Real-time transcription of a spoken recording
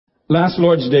Last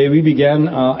Lord's Day, we began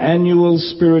our annual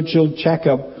spiritual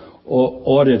checkup, or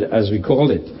audit as we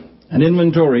call it, an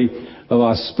inventory of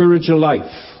our spiritual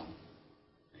life.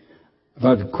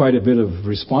 I've had quite a bit of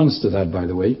response to that, by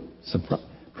the way,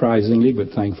 surprisingly, but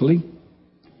thankfully.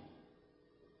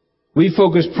 We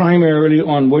focused primarily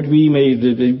on what we may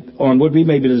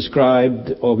be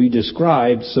described, or we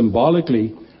described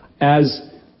symbolically as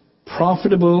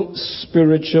profitable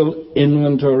spiritual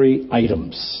inventory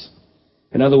items.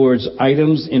 In other words,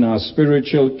 items in our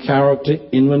spiritual character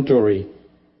inventory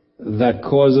that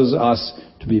causes us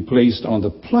to be placed on the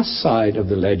plus side of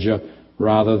the ledger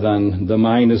rather than the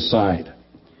minus side.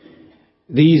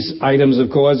 These items, of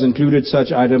course, included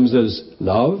such items as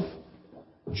love,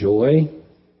 joy,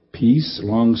 peace,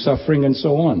 long-suffering, and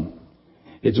so on.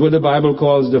 It's what the Bible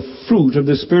calls the fruit of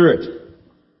the Spirit.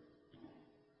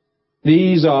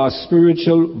 These are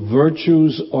spiritual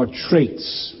virtues or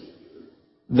traits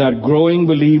that growing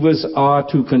believers are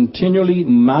to continually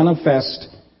manifest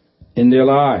in their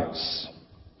lives.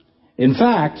 In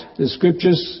fact, the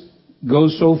Scriptures go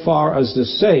so far as to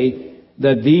say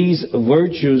that these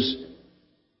virtues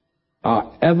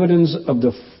are evidence of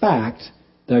the fact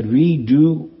that we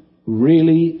do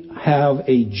really have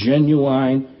a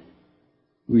genuine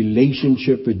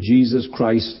relationship with Jesus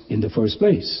Christ in the first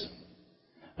place.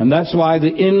 And that's why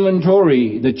the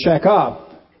inventory, the checkup,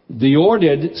 the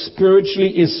audit spiritually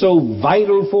is so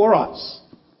vital for us.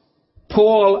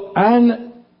 Paul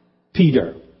and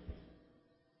Peter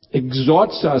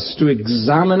exhorts us to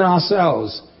examine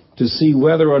ourselves to see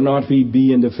whether or not we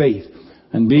be in the faith.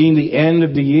 And being the end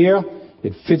of the year,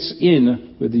 it fits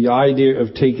in with the idea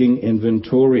of taking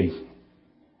inventory.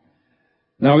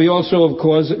 Now we also, of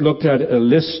course, looked at a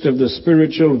list of the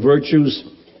spiritual virtues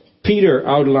Peter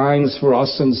outlines for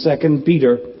us in 2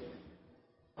 Peter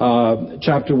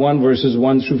chapter 1, verses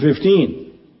 1 through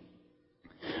 15.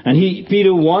 And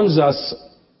Peter warns us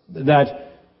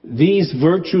that these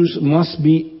virtues must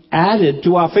be added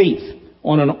to our faith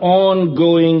on an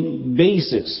ongoing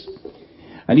basis.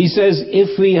 And he says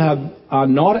if we are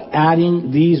not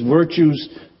adding these virtues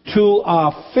to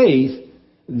our faith,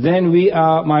 then we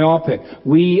are myopic.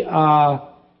 We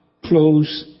are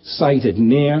close-sighted,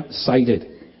 near-sighted.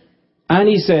 And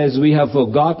he says we have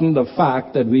forgotten the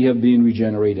fact that we have been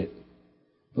regenerated.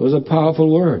 Those are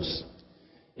powerful words.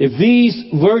 If these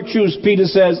virtues, Peter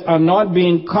says, are not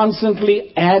being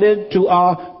constantly added to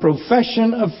our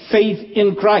profession of faith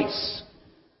in Christ,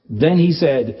 then he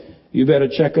said, you better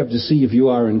check up to see if you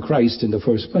are in Christ in the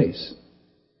first place.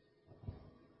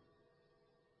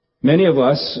 Many of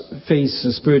us face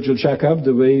a spiritual checkup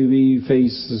the way we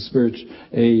face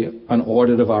an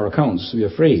audit of our accounts. We're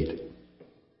afraid.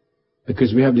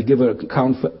 Because we have to give an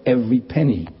account for every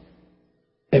penny,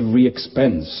 every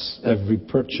expense, every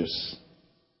purchase,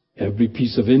 every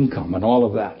piece of income, and all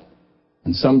of that.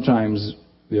 And sometimes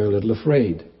we are a little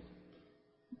afraid.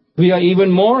 We are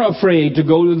even more afraid to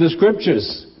go to the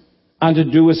Scriptures and to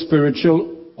do a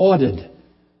spiritual audit.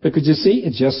 Because you see,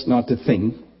 it's just not the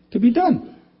thing to be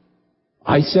done.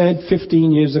 I said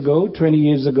 15 years ago, 20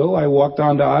 years ago, I walked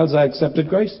down the aisles, I accepted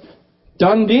Christ.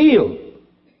 Done deal.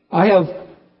 I have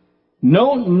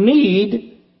no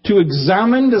need to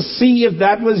examine to see if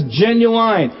that was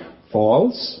genuine.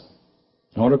 False,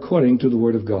 not according to the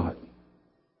Word of God.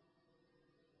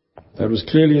 That was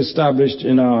clearly established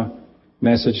in our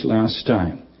message last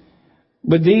time.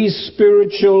 But these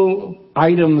spiritual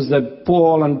items that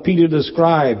Paul and Peter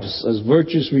describes as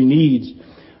virtues we need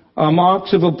are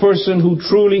marks of a person who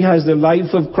truly has the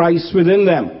life of Christ within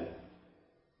them.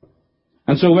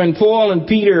 And so when Paul and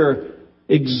Peter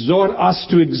exhort us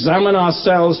to examine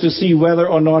ourselves to see whether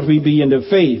or not we be in the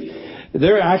faith,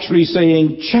 they're actually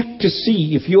saying, check to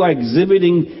see if you are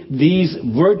exhibiting these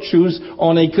virtues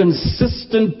on a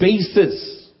consistent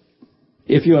basis.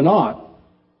 If you're not,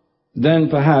 then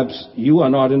perhaps you are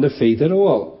not in the faith at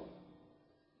all.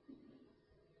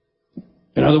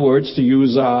 In other words, to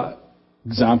use our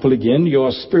example again,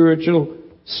 your spiritual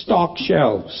stock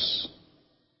shelves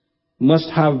must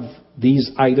have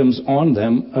these items on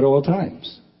them at all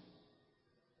times.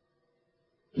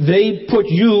 They put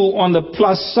you on the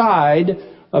plus side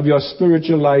of your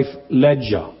spiritual life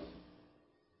ledger.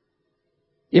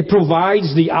 It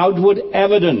provides the outward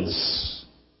evidence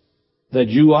that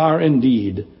you are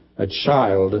indeed a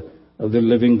child of the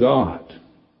living God.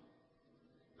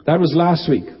 That was last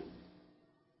week.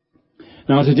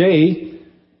 Now today,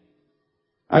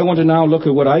 I want to now look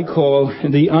at what I call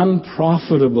the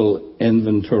unprofitable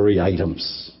inventory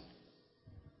items.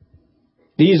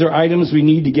 These are items we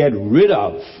need to get rid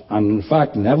of, and in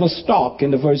fact never stock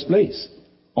in the first place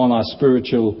on our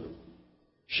spiritual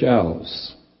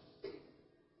shelves.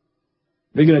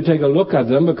 We're going to take a look at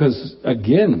them because,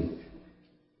 again,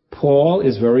 Paul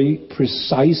is very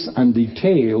precise and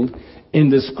detailed in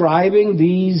describing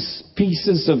these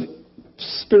pieces of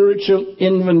spiritual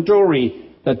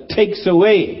inventory that takes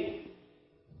away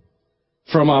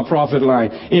from our profit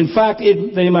line. In fact,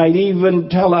 they might even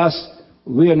tell us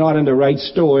we are not in the right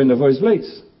store in the first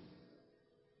place.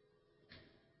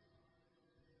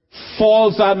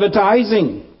 False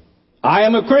advertising. I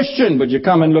am a Christian, but you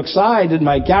come and look side at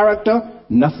my character,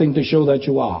 nothing to show that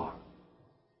you are.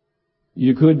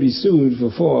 You could be sued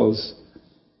for false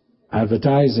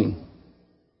advertising.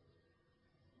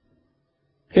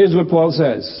 Here's what Paul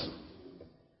says.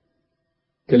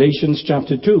 Galatians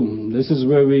chapter 2. This is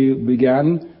where we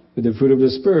began with the fruit of the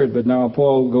Spirit, but now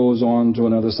Paul goes on to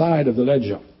another side of the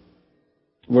ledger.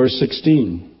 Verse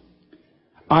 16.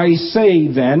 I say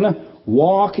then,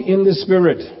 walk in the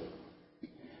Spirit,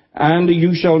 and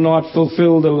you shall not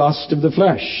fulfill the lust of the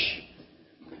flesh.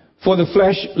 For the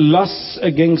flesh lusts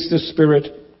against the Spirit,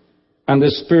 and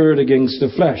the Spirit against the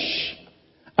flesh.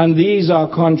 And these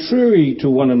are contrary to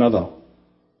one another,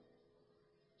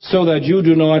 so that you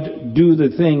do not do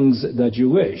the things that you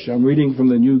wish. I'm reading from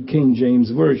the New King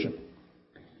James Version.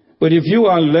 But if you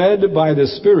are led by the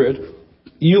Spirit,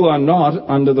 you are not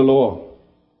under the law.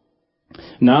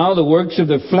 Now the works of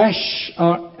the flesh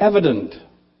are evident,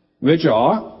 which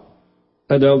are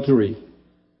adultery,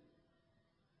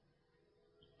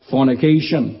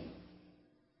 fornication,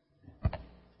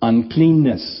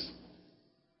 uncleanness,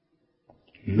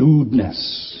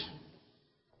 lewdness,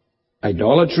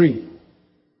 idolatry,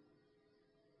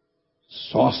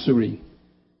 sorcery,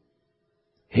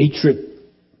 hatred,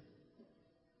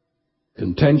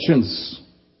 contentions,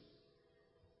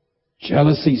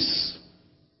 jealousies,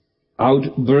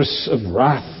 outbursts of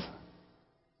wrath,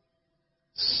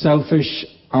 selfish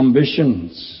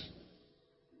ambitions,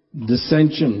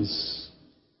 dissensions,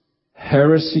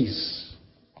 heresies,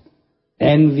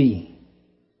 envy,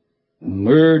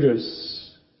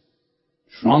 murders,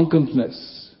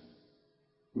 drunkenness,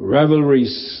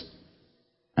 revelries,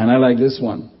 and I like this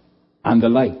one, and the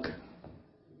like,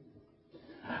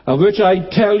 of which I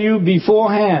tell you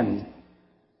beforehand,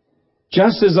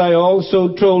 just as I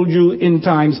also told you in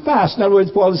times past. In other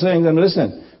words, Paul is saying,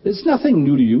 listen, there's nothing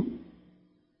new to you.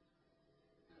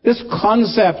 This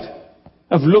concept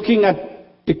of looking at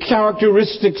the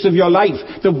characteristics of your life,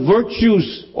 the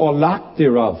virtues or lack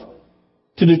thereof,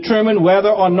 to determine whether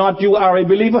or not you are a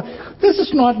believer, this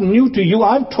is not new to you.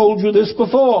 I've told you this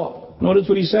before. Notice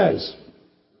what he says.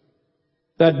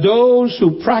 That those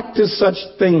who practice such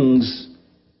things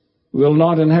will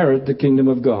not inherit the kingdom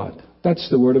of God. That's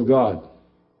the word of God.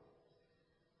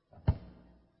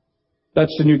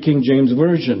 That's the New King James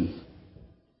Version.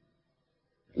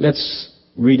 Let's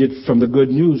read it from the Good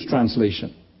News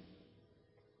translation.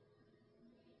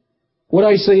 What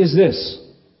I say is this.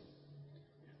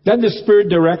 Let the Spirit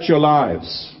direct your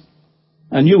lives,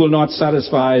 and you will not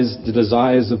satisfy the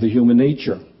desires of the human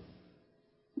nature.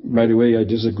 By the way, I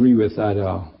disagree with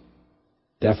that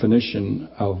definition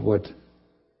of what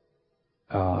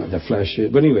the flesh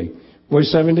is. But anyway,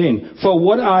 verse 17. For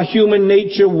what our human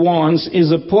nature wants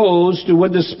is opposed to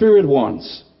what the Spirit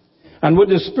wants. And what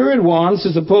the Spirit wants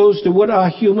is opposed to what our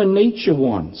human nature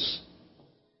wants.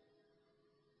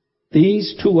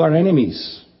 These two are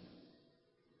enemies.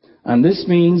 And this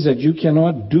means that you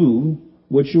cannot do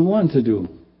what you want to do.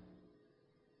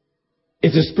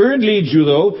 If the Spirit leads you,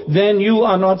 though, then you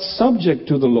are not subject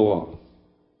to the law.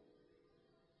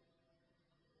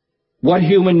 What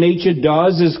human nature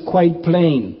does is quite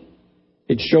plain.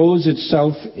 It shows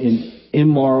itself in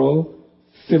immoral,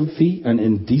 filthy, and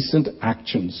indecent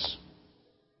actions,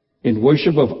 in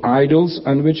worship of idols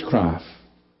and witchcraft.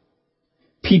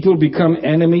 People become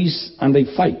enemies and they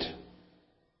fight.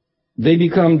 They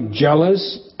become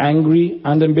jealous, angry,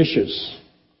 and ambitious.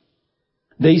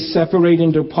 They separate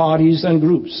into parties and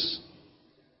groups.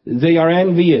 They are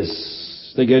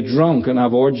envious. They get drunk and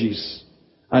have orgies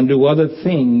and do other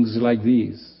things like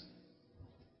these.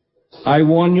 I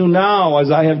warn you now,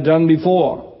 as I have done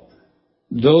before,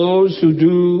 those who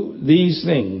do these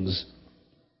things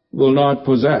will not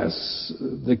possess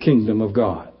the kingdom of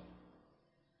God.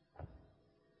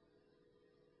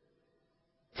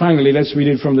 Finally, let's read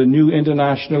it from the New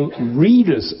International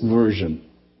Reader's Version.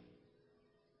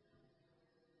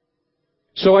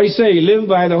 So I say, live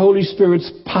by the Holy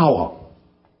Spirit's power.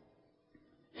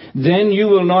 Then you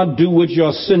will not do what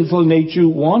your sinful nature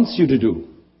wants you to do.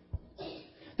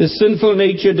 The sinful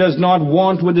nature does not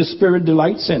want what the Spirit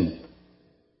delights in.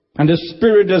 And the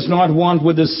Spirit does not want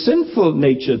what the sinful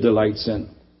nature delights in.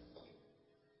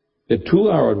 The two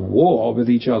are at war with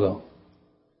each other.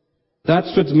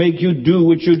 That's what makes you do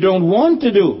what you don't want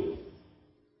to do.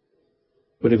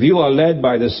 But if you are led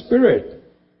by the Spirit,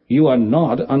 you are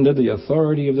not under the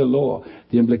authority of the law.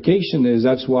 The implication is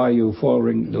that's why you're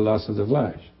following the lust of the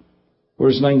flesh.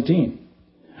 Verse 19.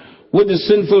 What the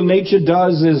sinful nature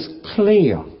does is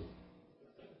clear.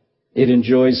 It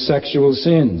enjoys sexual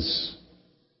sins,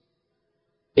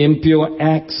 impure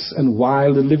acts, and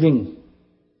wild living.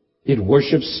 It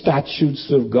worships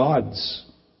statues of gods.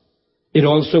 It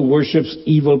also worships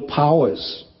evil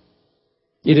powers.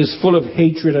 It is full of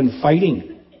hatred and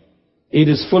fighting. It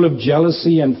is full of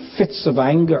jealousy and fits of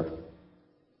anger.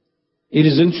 It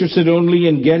is interested only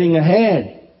in getting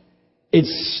ahead. It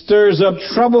stirs up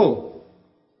trouble.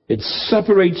 It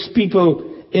separates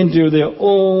people into their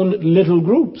own little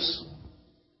groups.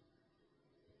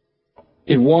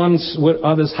 It wants what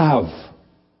others have.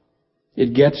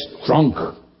 It gets drunk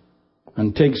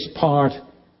and takes part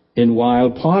in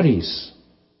wild parties.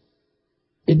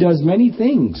 It does many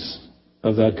things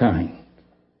of that kind.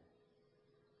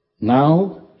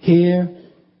 Now, here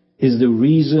is the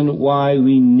reason why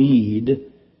we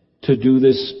need to do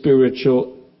this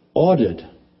spiritual audit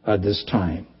at this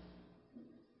time.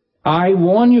 I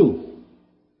warn you,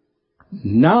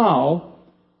 now,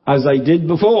 as I did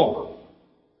before,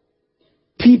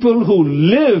 people who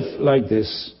live like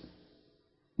this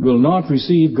will not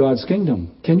receive God's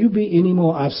kingdom. Can you be any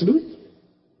more absolute?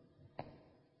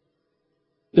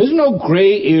 There's no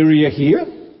gray area here.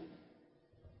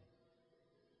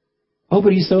 Oh,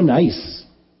 but he's so nice.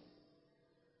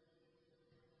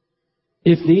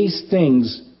 If these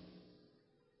things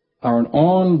are an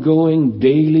ongoing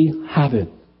daily habit,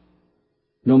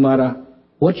 no matter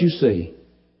what you say,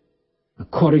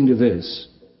 according to this,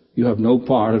 you have no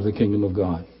part of the kingdom of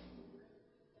God.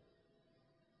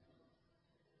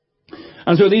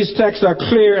 And so these texts are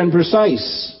clear and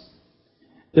precise.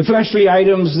 The fleshly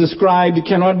items described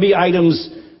cannot be items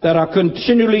that are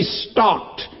continually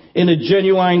stocked in a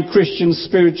genuine Christian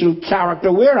spiritual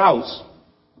character warehouse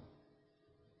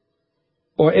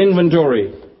or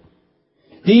inventory.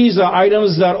 These are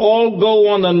items that all go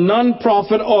on the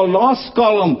non-profit or loss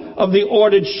column of the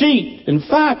ordered sheet. In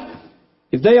fact,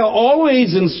 if they are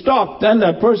always in stock, then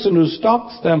that person who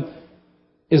stocks them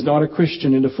is not a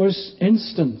Christian in the first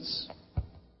instance.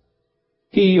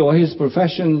 He or his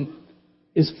profession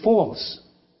is false.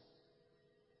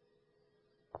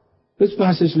 This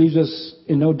passage leaves us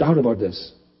in no doubt about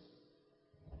this.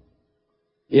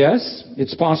 Yes,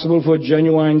 it's possible for a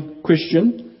genuine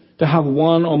Christian to have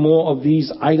one or more of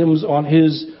these items on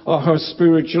his or her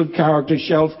spiritual character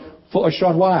shelf for a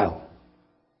short while.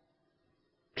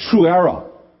 True error.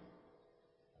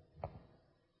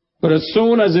 But as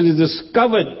soon as it is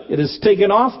discovered, it is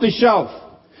taken off the shelf.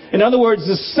 In other words,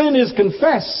 the sin is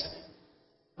confessed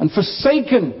and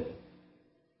forsaken.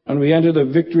 And we enter the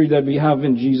victory that we have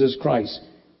in Jesus Christ,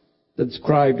 that's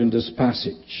described in this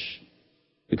passage.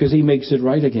 Because he makes it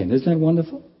right again. Isn't that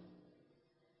wonderful?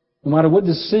 No matter what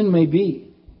the sin may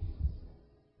be,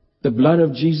 the blood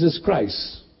of Jesus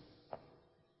Christ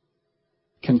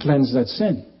can cleanse that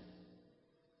sin.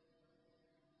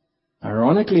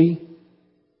 Ironically,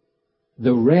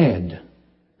 the red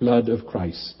blood of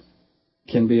Christ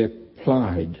can be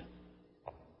applied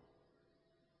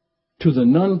to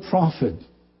the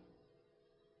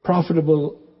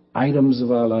profitable items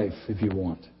of our life, if you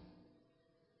want,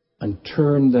 and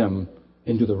turn them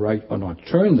into the right, or not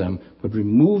turn them, but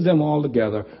remove them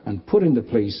altogether and put into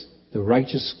place the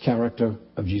righteous character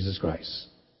of Jesus Christ.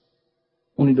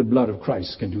 Only the blood of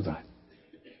Christ can do that.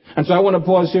 And so I want to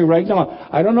pause here right now.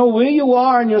 I don't know where you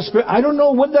are in your spirit. I don't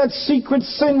know what that secret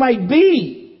sin might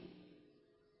be.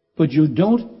 But you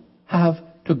don't have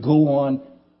to go on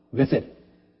with it.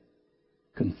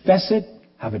 Confess it,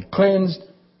 have it cleansed,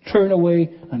 turn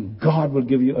away, and God will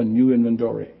give you a new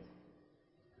inventory.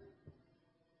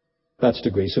 That's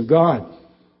the grace of God.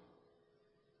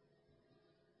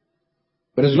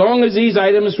 But as long as these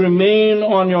items remain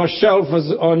on your shelf,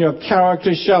 on your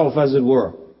character shelf, as it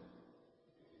were,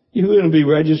 you're going to be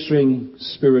registering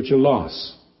spiritual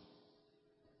loss.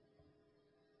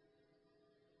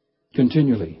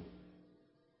 Continually.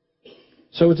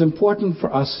 So it's important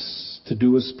for us to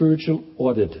do a spiritual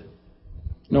audit,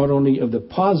 not only of the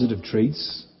positive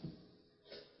traits,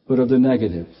 but of the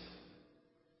negative.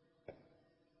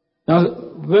 Now,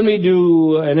 when we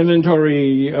do an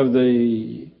inventory of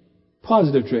the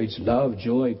positive traits, love,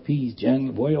 joy, peace,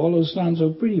 gentle, boy, all those sound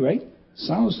so pretty, right?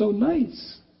 Sounds so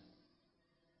nice.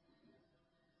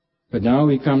 But now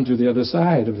we come to the other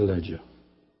side of the ledger.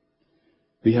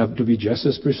 We have to be just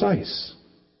as precise.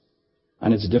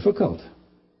 And it's difficult.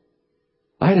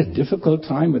 I had a difficult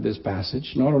time with this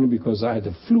passage, not only because I had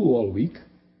the flu all week.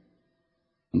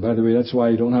 And by the way, that's why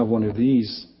you don't have one of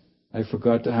these. I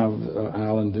forgot to have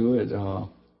Alan do it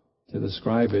to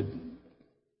describe it.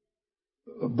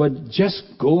 But just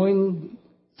going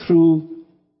through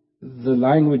the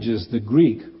languages, the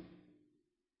Greek,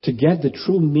 to get the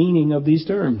true meaning of these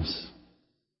terms,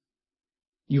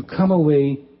 you come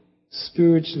away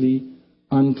spiritually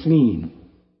unclean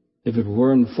if it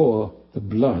weren't for the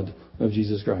blood of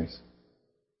Jesus Christ.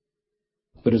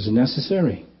 But it's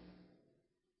necessary.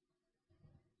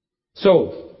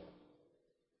 So,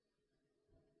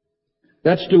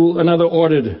 let's do another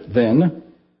audit then.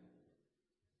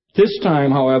 This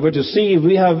time, however, to see if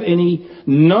we have any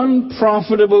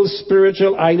non-profitable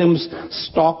spiritual items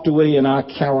stocked away in our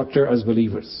character as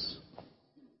believers.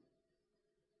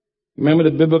 Remember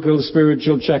the biblical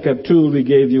spiritual checkup tool we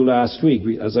gave you last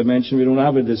week. As I mentioned, we don't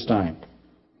have it this time.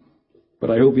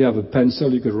 But I hope you have a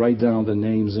pencil. You could write down the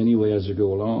names anyway as you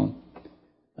go along.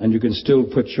 And you can still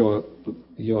put your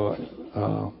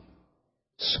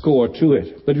score to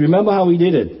it. But remember how we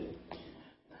did it.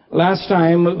 Last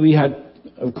time we had,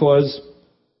 of course,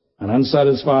 an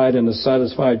unsatisfied and a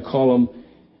satisfied column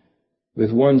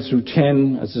with 1 through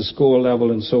 10 as the score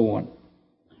level and so on.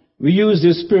 We used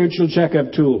this spiritual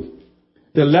checkup tool.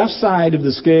 The left side of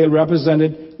the scale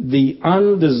represented the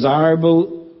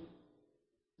undesirable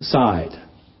side.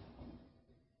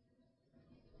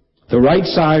 The right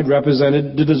side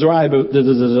represented the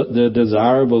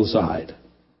desirable side.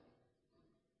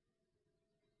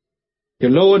 The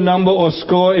lower number or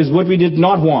score is what we did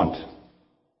not want.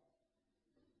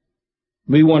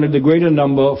 We wanted the greater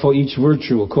number for each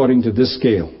virtue according to this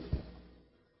scale.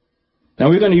 Now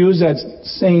we're going to use that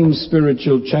same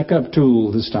spiritual checkup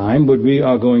tool this time, but we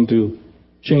are going to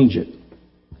change it.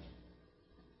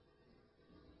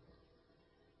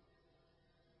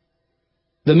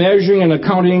 The measuring and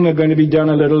accounting are going to be done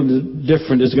a little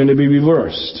different. It's going to be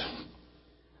reversed.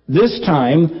 This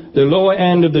time, the lower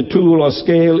end of the tool or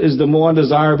scale is the more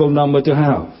desirable number to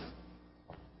have.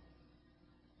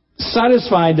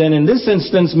 Satisfied, then, in this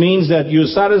instance means that you're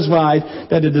satisfied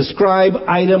that the described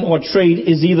item or trait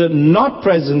is either not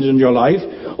present in your life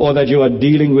or that you are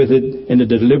dealing with it in a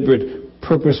deliberate,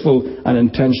 purposeful, and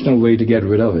intentional way to get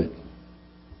rid of it.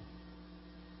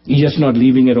 You're just not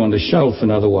leaving it on the shelf, in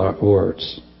other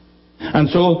words. And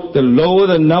so, the lower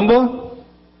the number,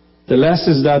 the less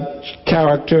is that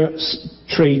character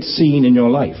trait seen in your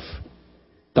life.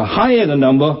 The higher the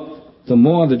number, the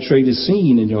more the trait is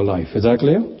seen in your life. Is that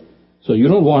clear? So you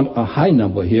don't want a high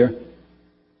number here.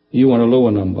 You want a lower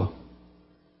number.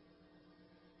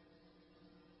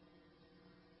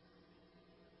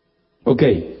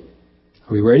 Okay.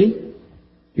 Are we ready?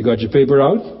 You got your paper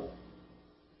out?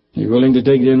 Are you willing to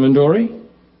take the inventory?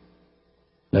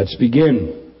 Let's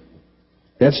begin.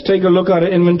 Let's take a look at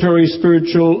an inventory of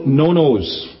spiritual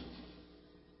no-nos.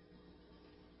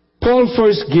 Paul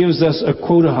first gives us a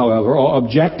quota, however, or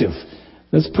objective.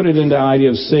 Let's put it in the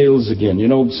idea of sales again. You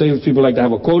know, salespeople like to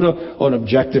have a quota or an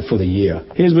objective for the year.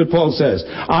 Here's what Paul says.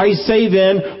 I say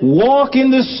then, walk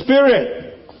in the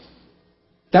Spirit.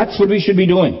 That's what we should be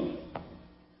doing.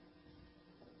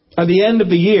 At the end of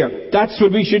the year, that's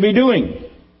what we should be doing.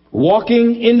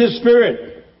 Walking in the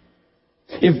Spirit.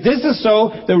 If this is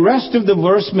so, the rest of the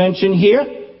verse mentioned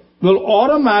here will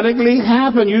automatically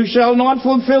happen. You shall not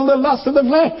fulfill the lust of the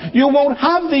flesh. You won't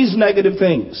have these negative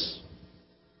things.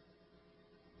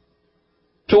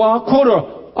 So our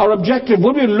quota, our objective,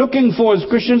 what we're looking for as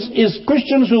Christians is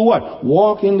Christians who what?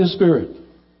 Walk in the Spirit.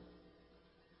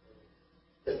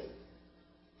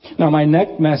 Now my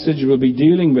next message will be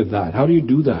dealing with that. How do you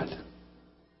do that?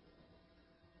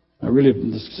 Now really,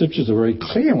 the scriptures are very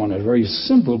clear on it, very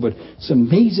simple, but it's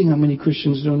amazing how many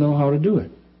Christians don't know how to do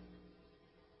it.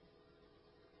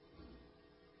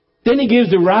 Then he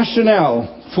gives the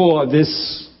rationale for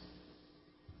this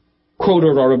quota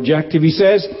or objective. He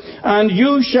says, and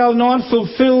you shall not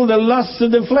fulfill the lusts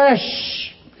of the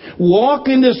flesh. Walk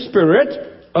in the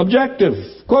Spirit. Objective.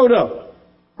 Quota.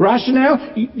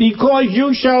 Rationale. Because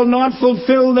you shall not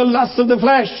fulfill the lusts of the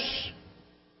flesh.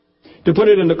 To put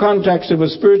it in the context of a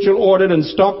spiritual audit and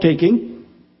stock taking,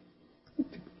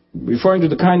 referring to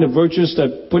the kind of virtues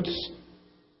that puts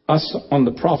us on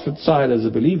the prophet side as a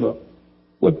believer,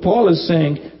 what Paul is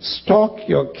saying, stock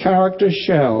your character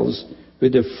shelves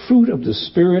with the fruit of the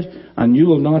Spirit, and you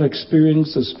will not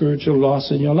experience a spiritual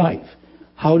loss in your life.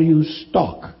 How do you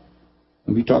stock?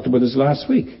 And we talked about this last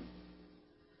week.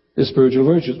 The spiritual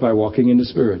virtues by walking in the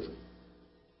Spirit.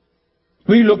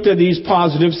 We looked at these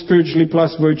positive spiritually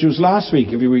plus virtues last week,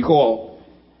 if you recall.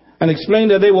 and explained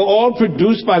that they were all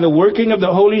produced by the working of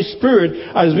the Holy Spirit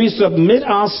as we submit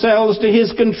ourselves to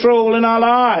His control in our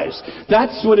lives.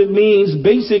 That's what it means,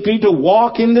 basically, to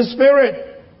walk in the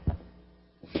Spirit.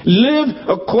 Live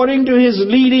according to His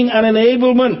leading and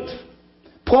enablement.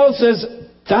 Paul says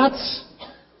that's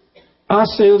our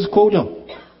sales quota,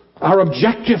 our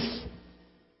objective.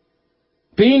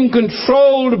 Being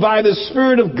controlled by the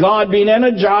Spirit of God, being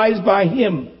energized by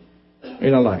Him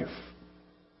in our life.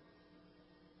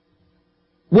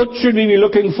 What should we be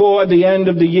looking for at the end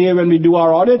of the year when we do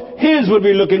our audit? Here's what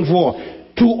we're looking for.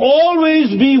 To always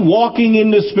be walking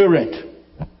in the Spirit.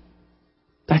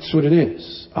 That's what it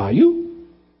is. Are you?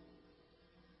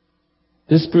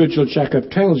 This spiritual checkup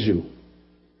tells you.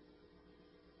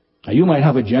 Now, you might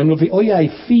have a general feeling, oh yeah,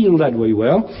 I feel that way.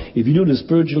 Well, if you do the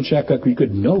spiritual checkup, you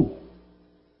could know.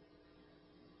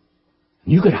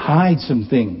 You could hide some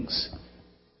things.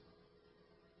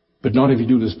 But not if you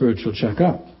do the spiritual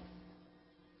checkup.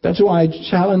 That's why I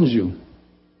challenge you,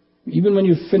 even when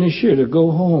you finish here, to go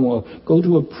home or go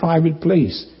to a private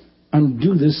place and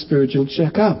do this spiritual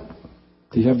checkup.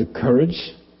 Do you have the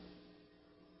courage?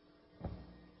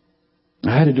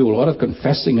 I had to do a lot of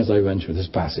confessing as I went through this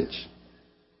passage.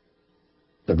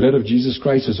 The blood of Jesus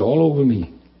Christ is all over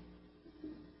me.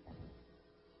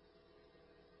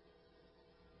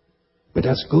 But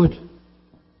that's good.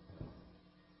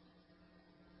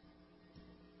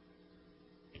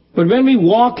 But when we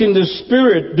walk in the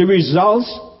Spirit, the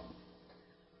results,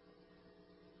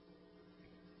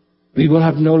 we will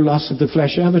have no loss of the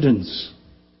flesh evidence.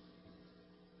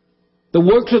 The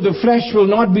works of the flesh will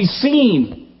not be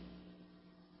seen.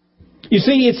 You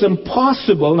see, it's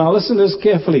impossible, now listen to this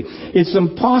carefully, it's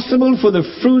impossible for the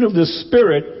fruit of the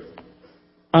Spirit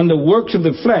and the works of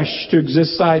the flesh to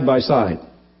exist side by side.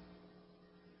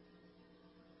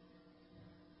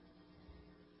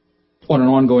 On an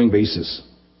ongoing basis.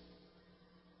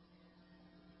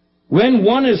 When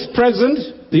one is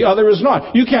present, the other is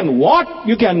not. You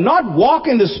cannot walk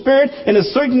in the Spirit in a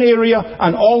certain area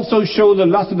and also show the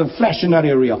lust of the flesh in that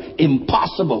area.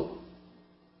 Impossible.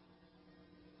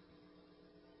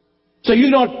 So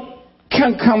you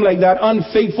can't come like that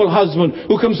unfaithful husband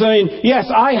who comes saying, yes,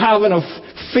 I have an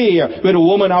affair with a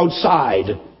woman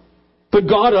outside, but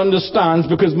God understands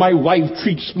because my wife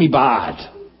treats me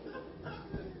bad.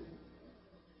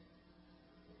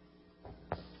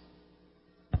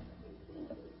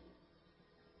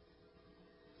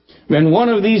 When one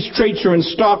of these traits are in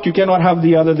stock, you cannot have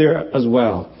the other there as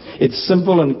well. It's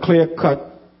simple and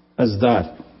clear-cut as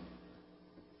that.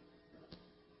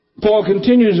 Paul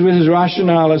continues with his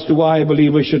rationale as to why a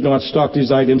believer should not stock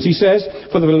these items. He says,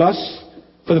 for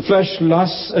the flesh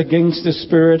lusts against the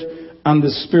Spirit, and the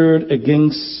Spirit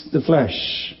against the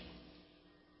flesh.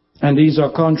 And these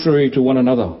are contrary to one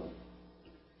another,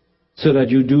 so that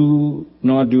you do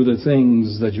not do the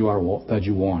things that you want,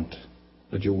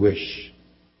 that you wish.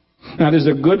 Now there's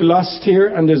a good lust here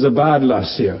and there's a bad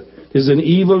lust here. There's an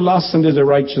evil lust and there's a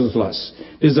righteous lust.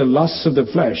 There's a lust of the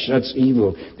flesh, that's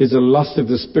evil. There's a lust of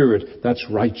the Spirit, that's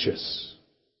righteous.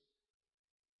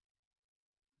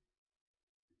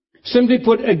 Simply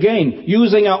put again,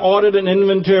 using our audit and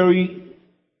inventory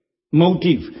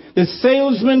motive. The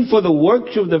salesman for the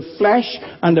works of the flesh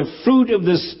and the fruit of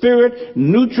the Spirit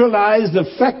neutralize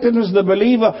the effectiveness of the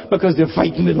believer because they're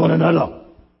fighting with one another.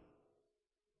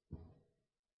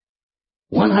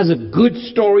 One has a good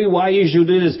story why you should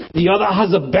do this. The other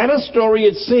has a better story,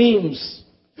 it seems.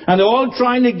 And they're all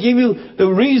trying to give you the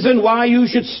reason why you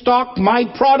should stock my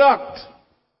product.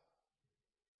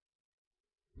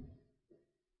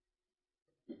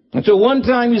 And so one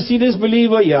time you see this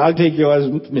believer, yeah, I'll take yours,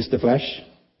 Mr. Flesh.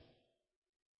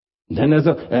 Then there's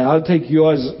I'll take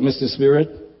yours, Mr. Spirit.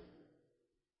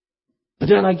 But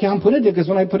then I can't put it there because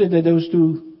when I put it there, those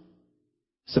two,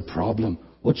 it's a problem.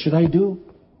 What should I do?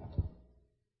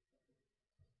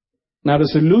 Now the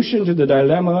solution to the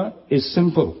dilemma is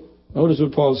simple. Notice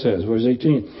what Paul says, verse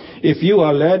 18. If you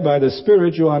are led by the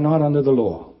Spirit, you are not under the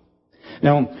law.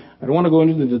 Now, I don't want to go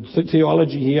into the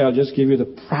theology here. I'll just give you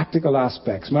the practical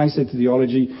aspects. When I say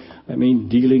theology, I mean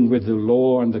dealing with the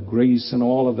law and the grace and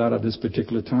all of that at this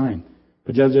particular time.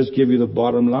 But I'll just give you the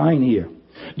bottom line here.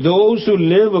 Those who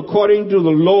live according to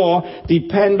the law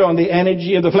depend on the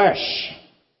energy of the flesh.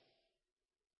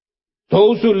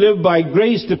 Those who live by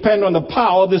grace depend on the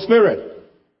power of the Spirit.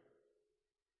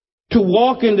 To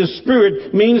walk in the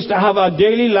Spirit means to have our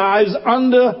daily lives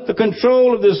under the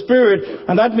control of the Spirit,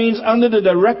 and that means under the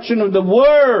direction of the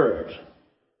Word.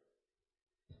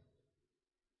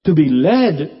 To be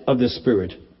led of the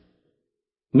Spirit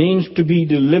means to be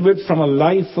delivered from a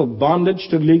life of bondage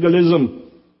to legalism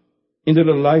into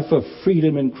the life of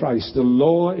freedom in Christ. The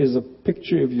law is a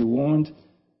picture, if you want,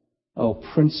 our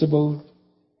principle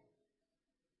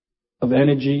of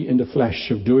energy in the flesh,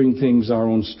 of doing things our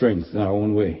own strength, in our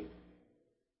own way.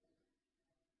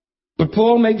 But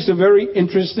Paul makes a very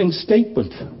interesting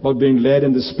statement about being led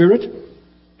in the Spirit.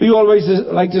 We always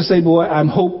like to say, boy, I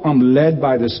hope I'm led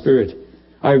by the Spirit.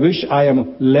 I wish I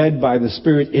am led by the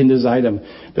Spirit in this item.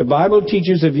 The Bible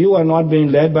teaches if you are not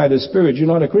being led by the Spirit, you're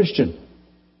not a Christian.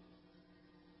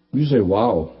 You say,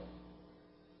 wow.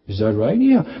 Is that right?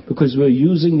 Yeah, because we're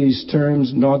using these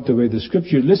terms not the way the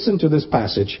Scripture. Listen to this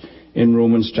passage in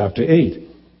Romans chapter 8.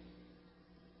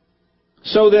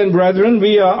 So then, brethren,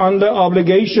 we are under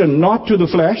obligation not to the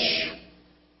flesh,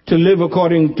 to live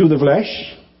according to the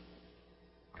flesh.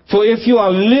 For if you are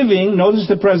living, notice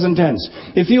the present tense,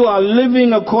 if you are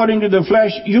living according to the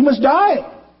flesh, you must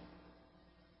die.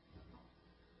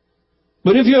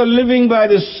 But if you are living by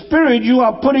the Spirit, you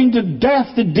are putting to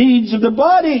death the deeds of the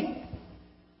body.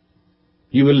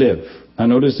 You will live. Now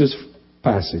notice this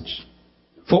passage.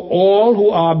 For all who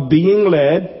are being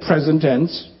led, present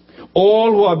tense,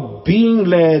 all who are being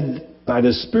led by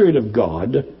the Spirit of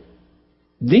God,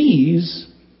 these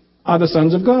are the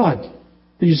sons of God.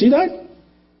 Did you see that?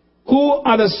 Who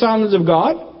are the sons of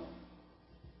God?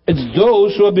 It's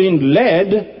those who are being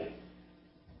led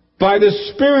by the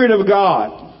Spirit of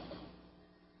God.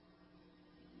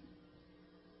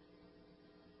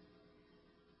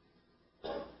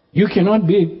 You cannot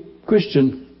be a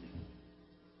Christian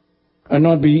and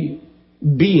not be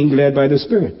being led by the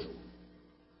Spirit.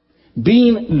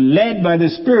 Being led by the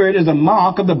Spirit is a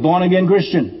mark of the born-again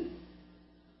Christian.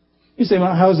 You say,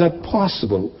 well, how is that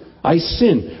possible? I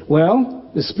sin.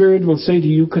 Well, the Spirit will say to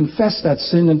you, confess that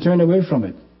sin and turn away from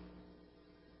it.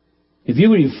 If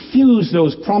you refuse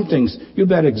those promptings, you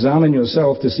better examine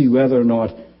yourself to see whether or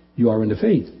not you are in the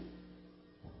faith.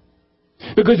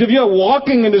 Because if you're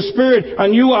walking in the Spirit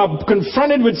and you are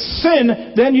confronted with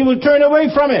sin, then you will turn away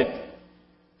from it.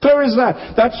 Clear as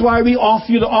that. That's why we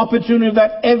offer you the opportunity of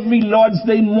that every Lord's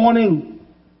Day morning.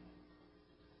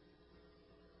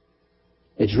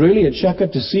 It's really a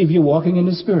checkup to see if you're walking in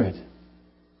the Spirit.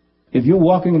 If you're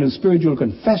walking in the Spirit, you'll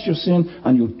confess your sin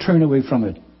and you'll turn away from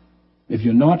it. If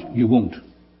you're not, you won't.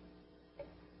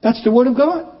 That's the Word of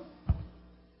God.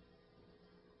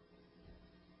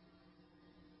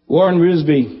 Warren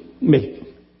Wiersbe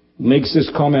makes this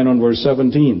comment on verse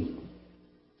 17.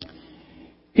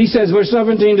 He says, verse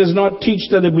 17 does not teach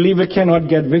that the believer cannot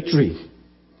get victory.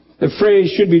 The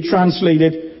phrase should be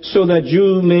translated, so that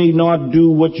you may not do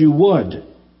what you would.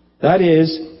 That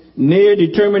is, mere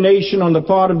determination on the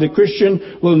part of the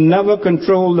Christian will never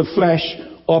control the flesh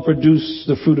or produce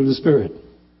the fruit of the Spirit.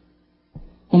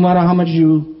 No matter how much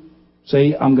you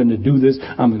say, I'm going to do this,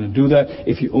 I'm going to do that,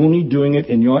 if you're only doing it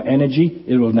in your energy,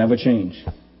 it will never change.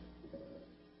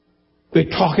 We're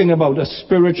talking about a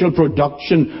spiritual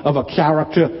production of a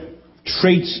character,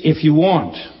 traits if you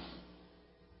want.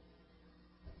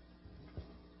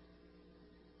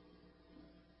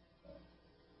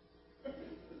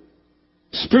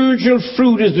 Spiritual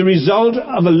fruit is the result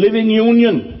of a living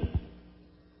union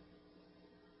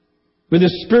with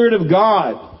the Spirit of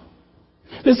God.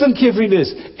 Listen carefully to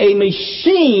this. A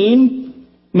machine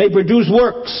may produce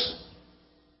works,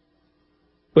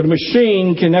 but a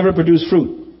machine can never produce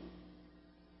fruit.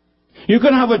 You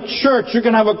can have a church, you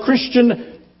can have a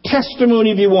Christian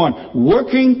testimony if you want,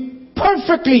 working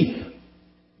perfectly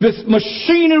with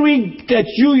machinery that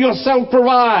you yourself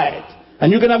provide.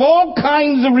 And you can have all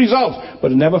kinds of results,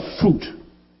 but never fruit.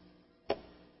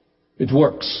 It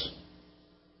works.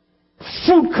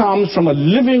 Fruit comes from a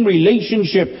living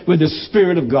relationship with the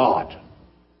Spirit of God.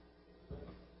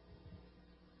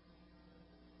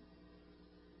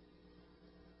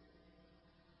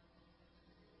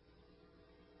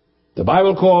 The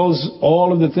Bible calls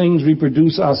all of the things we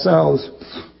produce ourselves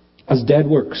as dead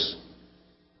works.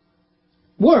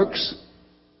 Works,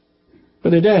 but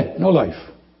they're dead, no life.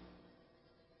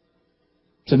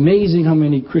 It's amazing how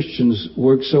many Christians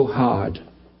work so hard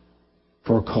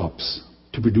for a corpse,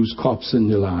 to produce corpse in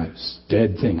their lives,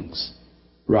 dead things,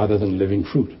 rather than living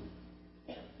fruit.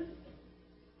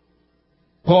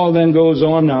 Paul then goes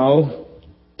on now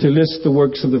to list the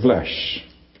works of the flesh.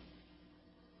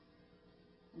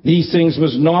 These things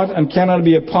must not and cannot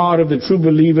be a part of the true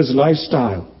believer's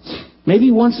lifestyle.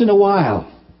 Maybe once in a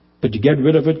while, but you get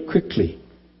rid of it quickly.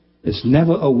 It's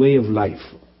never a way of life.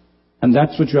 And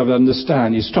that's what you have to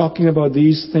understand. He's talking about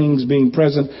these things being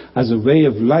present as a way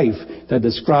of life that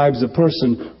describes a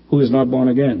person who is not born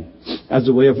again. As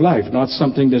a way of life, not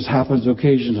something that happens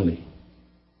occasionally.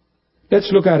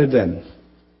 Let's look at it then.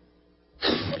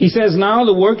 He says, now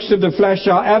the works of the flesh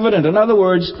are evident. In other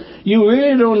words, you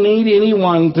really don't need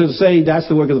anyone to say that's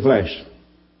the work of the flesh.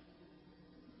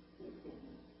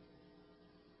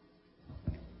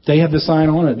 They have the sign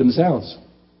on it themselves.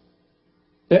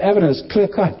 The evidence is clear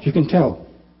cut. You can tell.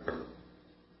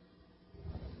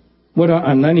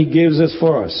 And then he gives us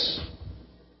for us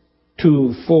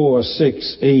 2, 4,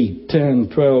 6, 8, 10,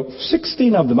 12,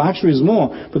 16 of them. Actually, is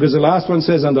more because the last one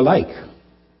says and the like.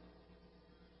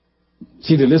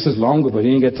 See, the list is longer, but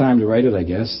he didn't get time to write it, I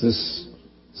guess. This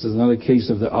is another case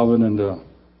of the oven and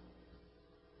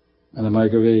the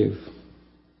microwave.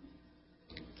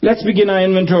 Let's begin our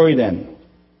inventory then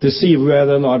to see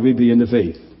whether or not we be in the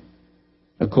faith,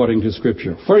 according to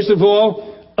Scripture. First of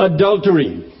all,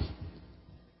 adultery.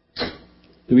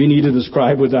 Do we need to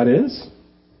describe what that is?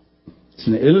 It's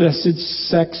an illicit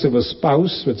sex of a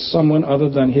spouse with someone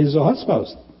other than his or her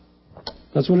spouse.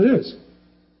 That's what it is.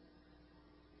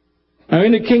 Now,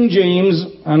 in the King James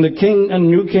and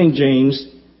New King James,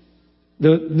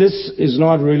 this is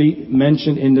not really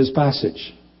mentioned in this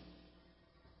passage.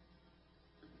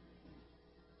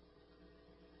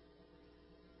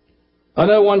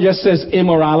 Another one just says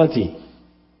immorality.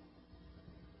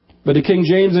 But the King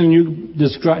James and New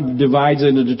divides it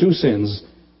into the two sins,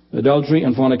 adultery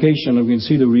and fornication, and we can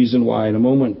see the reason why in a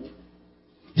moment.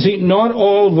 You see, not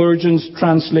all versions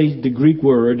translate the Greek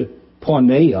word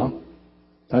porneia.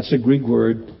 That's a Greek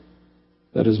word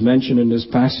that is mentioned in this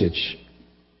passage.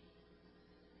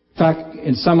 In fact,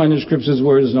 in some manuscripts, this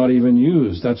word is not even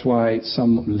used. That's why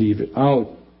some leave it out.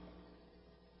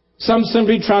 Some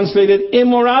simply translated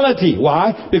immorality.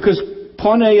 Why? Because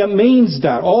porneia means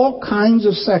that. All kinds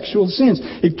of sexual sins.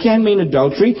 It can mean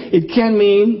adultery. It can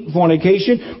mean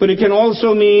fornication. But it can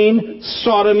also mean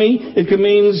sodomy. It can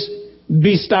mean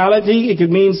bestiality. It could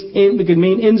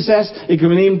mean incest. It could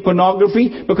mean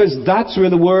pornography. Because that's where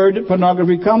the word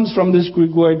pornography comes from, this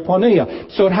Greek word porneia.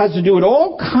 So it has to do with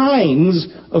all kinds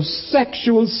of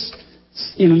sexual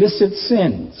illicit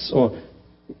sins. Or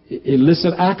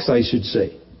illicit acts, I should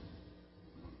say.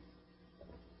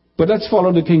 But let's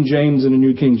follow the King James and the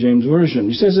New King James Version.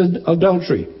 He says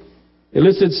adultery.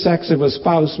 Illicit sex of a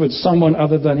spouse with someone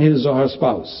other than his or her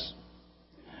spouse.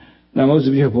 Now most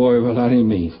of you are, boy, well, that ain't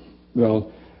me.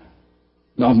 Well,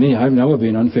 not me. I've never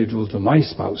been unfaithful to my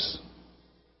spouse.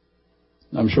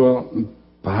 I'm sure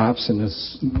perhaps in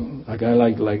this, a guy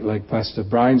like Pastor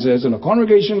Brian says, in a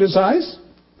congregation this size,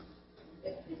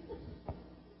 it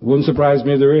wouldn't surprise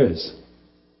me if there is.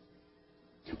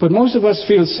 But most of us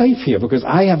feel safe here because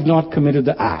I have not committed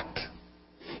the act.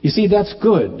 You see, that's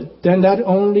good. Then that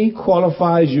only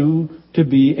qualifies you to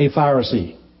be a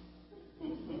Pharisee.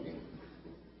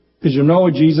 Because you know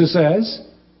what Jesus says?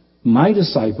 My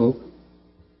disciples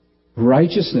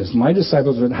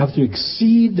would have to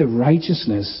exceed the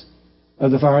righteousness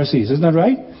of the Pharisees. Isn't that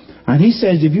right? And he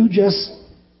says, if you just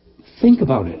think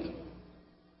about it,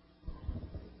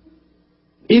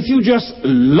 if you just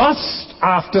lust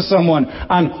after someone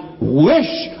and wish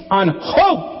and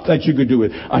hope that you could do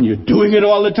it, and you're doing it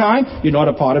all the time, you're not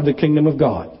a part of the kingdom of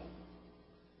God.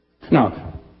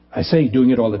 Now, I say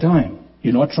doing it all the time.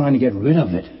 You're not trying to get rid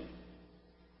of it.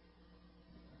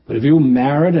 But if you're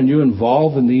married and you're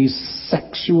involved in these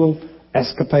sexual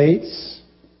escapades,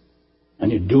 and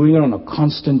you're doing it on a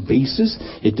constant basis,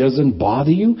 it doesn't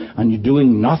bother you, and you're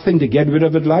doing nothing to get rid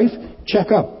of it in life,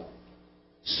 check up.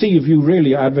 See if you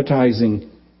really are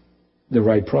advertising the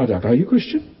right product. Are you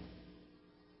Christian?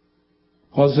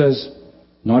 Paul says,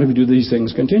 not if you do these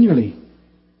things continually.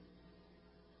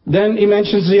 Then he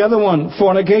mentions the other one,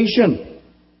 fornication.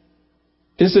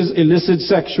 This is illicit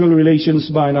sexual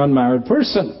relations by an unmarried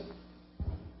person.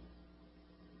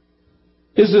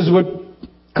 This is what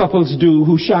couples do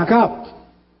who shack up,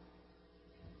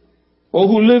 or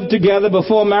who live together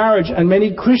before marriage, and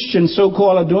many Christians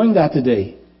so-called are doing that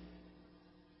today.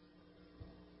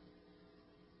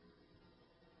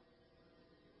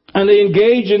 And they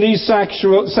engage in these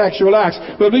sexual acts.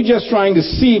 But we're just trying to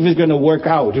see if it's going to work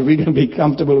out, if we're going to be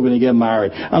comfortable when we get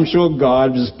married. I'm sure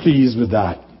God is pleased with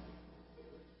that.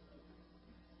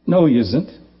 No, he isn't.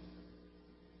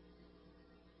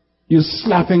 You're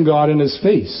slapping God in his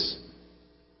face.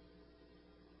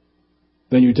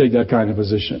 Then you take that kind of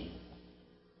position.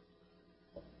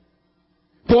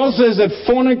 Paul says that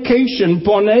fornication,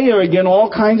 porneia, again,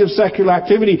 all kinds of sexual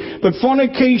activity, but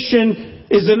fornication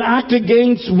is an act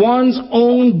against one's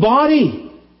own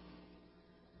body.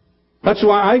 That's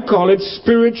why I call it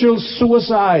spiritual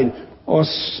suicide or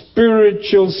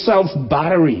spiritual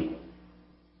self-battery.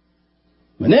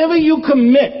 Whenever you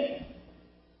commit,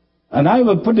 and I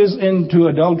will put this into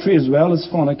adultery as well as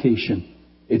fornication,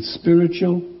 it's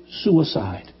spiritual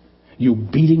suicide. You're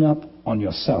beating up on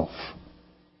yourself.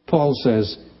 Paul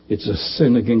says it's a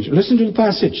sin against you. Listen to the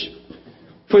passage.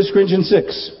 1 Corinthians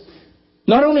 6.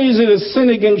 Not only is it a sin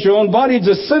against your own body, it's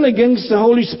a sin against the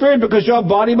Holy Spirit because your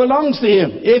body belongs to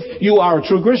Him, if you are a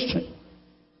true Christian.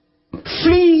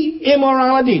 Flee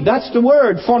immorality. That's the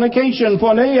word. Fornication,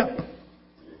 porneia.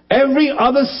 Every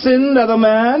other sin that a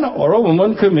man or a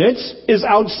woman commits is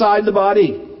outside the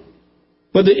body.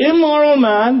 But the immoral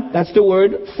man, that's the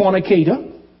word fornicator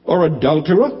or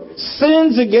adulterer,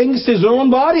 sins against his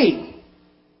own body.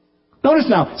 Notice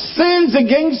now, sins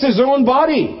against his own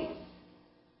body.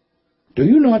 Do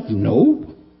you not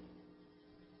know?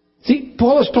 See,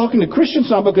 Paul is talking to Christians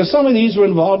now because some of these were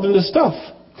involved in this stuff.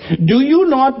 Do you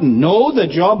not know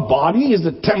that your body is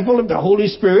the temple of the Holy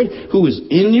Spirit who is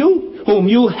in you, whom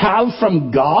you have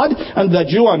from God, and that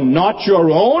you are not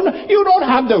your own? You don't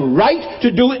have the right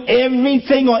to do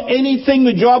everything or anything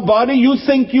with your body you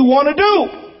think you want to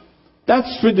do.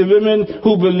 That's for the women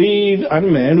who believe,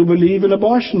 and men who believe in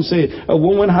abortion, say a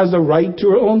woman has the right to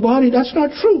her own body. That's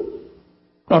not true.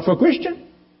 Not for a Christian.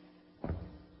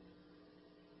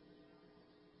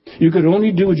 You could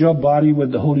only do with your body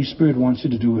what the Holy Spirit wants you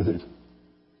to do with it.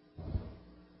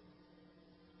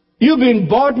 You've been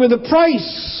bought with a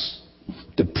price.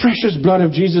 The precious blood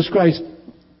of Jesus Christ,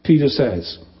 Peter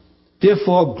says.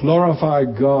 Therefore, glorify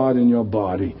God in your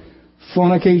body.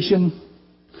 Fornication,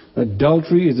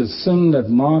 adultery is a sin that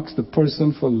marks the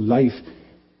person for life,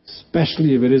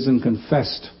 especially if it isn't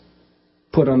confessed,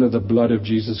 put under the blood of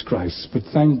Jesus Christ. But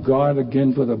thank God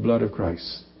again for the blood of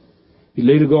Christ.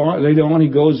 Later on, he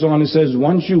goes on and says,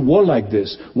 once you were like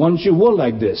this, once you were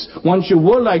like this, once you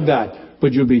were like that,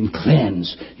 but you've been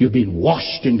cleansed, you've been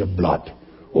washed in the blood.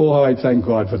 Oh, I thank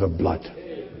God for the blood.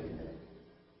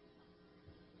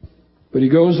 But he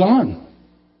goes on.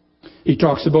 He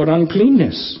talks about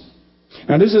uncleanness.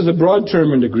 Now, this is a broad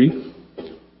term in the Greek,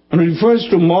 and it refers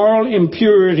to moral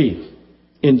impurity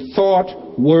in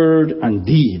thought, word, and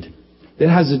deed. It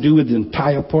has to do with the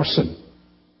entire person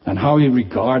and how he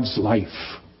regards life.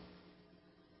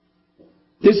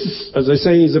 This, as I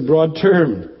say, is a broad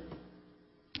term.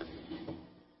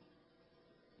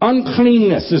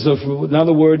 Uncleanness is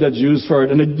another word that's used for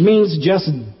it, and it means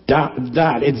just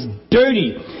that. It's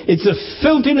dirty. It's a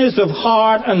filthiness of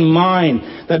heart and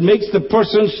mind that makes the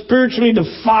person spiritually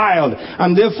defiled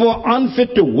and therefore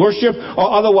unfit to worship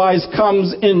or otherwise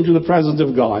comes into the presence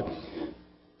of God.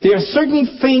 There are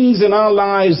certain things in our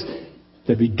lives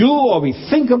that we do or we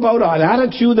think about, our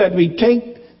attitude that we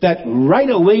take, that right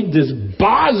away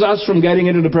disbars us from getting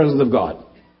into the presence of God.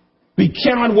 We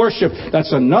cannot worship.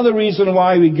 That's another reason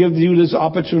why we give you this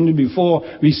opportunity before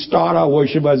we start our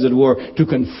worship, as it were, to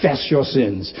confess your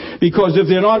sins. Because if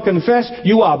they're not confessed,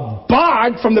 you are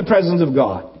barred from the presence of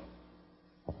God.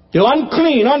 You're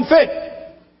unclean, unfit.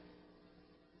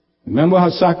 Remember how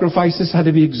sacrifices had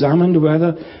to be examined,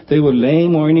 whether they were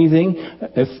lame or anything?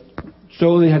 If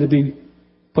so, they had to be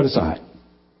put aside.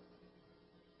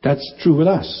 That's true with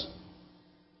us.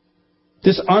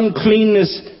 This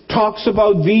uncleanness talks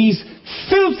about these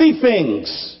filthy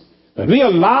things that we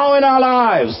allow in our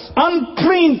lives.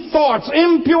 Unclean thoughts,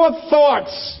 impure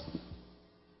thoughts.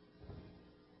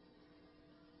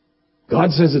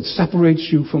 God says it separates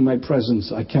you from my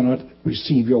presence. I cannot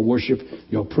receive your worship,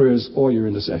 your prayers, or your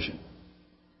intercession.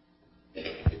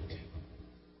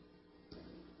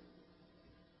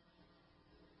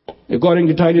 According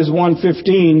to Titus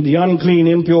 1:15, the unclean,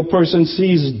 impure person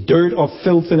sees dirt or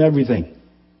filth in everything.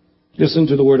 Listen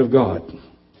to the word of God.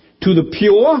 To the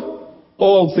pure,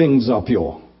 all things are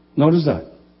pure. Notice that.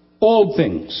 All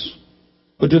things.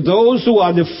 But to those who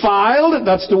are defiled,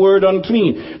 that's the word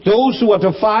unclean. Those who are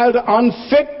defiled,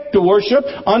 unfit to worship,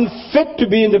 unfit to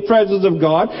be in the presence of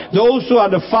God. Those who are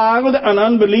defiled and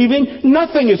unbelieving,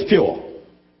 nothing is pure.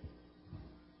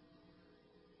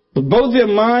 But both their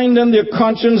mind and their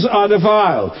conscience are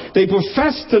defiled. They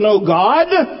profess to know God.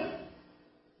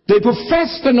 They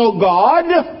profess to know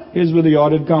God. Here's where the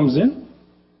audit comes in.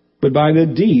 But by their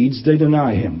deeds, they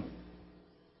deny Him.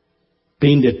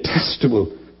 Being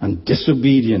detestable and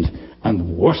disobedient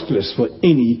and worthless for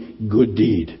any good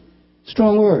deed.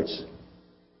 Strong words.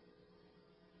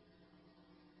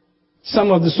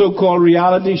 Some of the so-called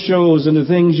reality shows and the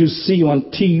things you see on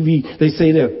TV, they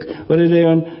say they're, what are they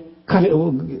on?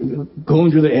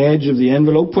 Going to the edge of the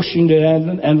envelope, pushing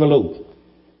the envelope.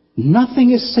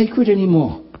 Nothing is sacred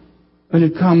anymore when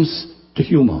it comes to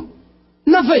humor.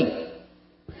 Nothing.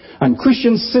 And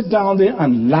Christians sit down there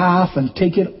and laugh and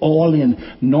take it all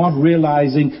in, not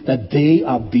realizing that they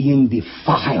are being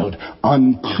defiled,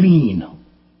 unclean,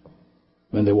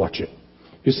 when they watch it.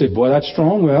 You say, boy, that's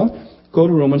strong. Well, go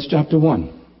to Romans chapter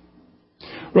 1.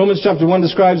 Romans chapter 1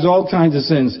 describes all kinds of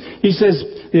sins. He says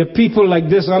there are people like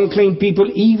this, unclean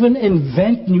people, even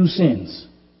invent new sins.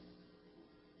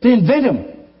 They invent them.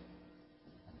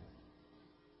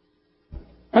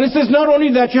 And it says not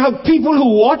only that, you have people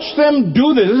who watch them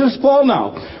do this. This is Paul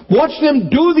now. Watch them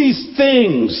do these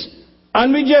things.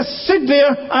 And we just sit there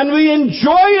and we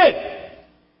enjoy it.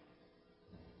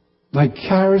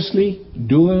 Vicariously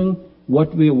doing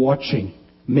what we're watching,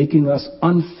 making us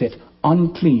unfit,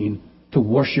 unclean to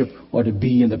worship or to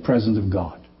be in the presence of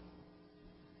God.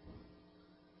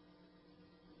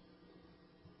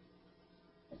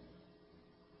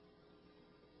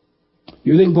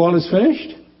 You think Paul is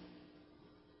finished?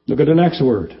 Look at the next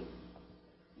word.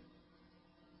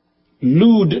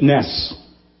 Lewdness.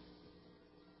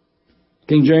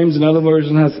 King James, in other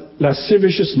version, has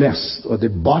lasciviousness or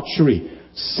debauchery,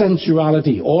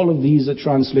 sensuality. All of these are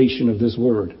translation of this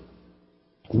word.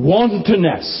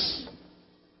 Wantonness.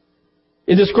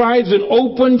 It describes an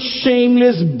open,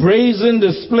 shameless, brazen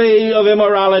display of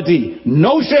immorality.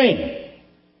 No shame.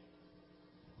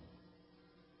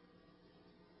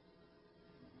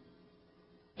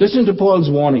 Listen to Paul's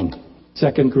warning,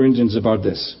 2 Corinthians, about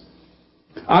this.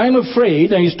 I am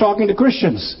afraid, and he's talking to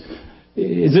Christians.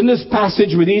 It's in this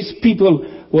passage where these people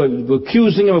were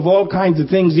accusing him of all kinds of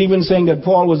things, even saying that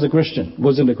Paul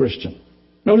wasn't a Christian.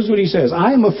 Notice what he says.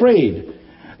 I am afraid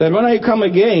that when I come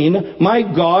again, my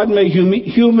God may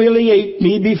humiliate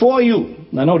me before you.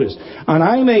 Now notice. And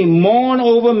I may mourn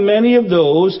over many of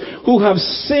those who have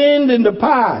sinned in the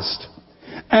past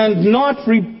and not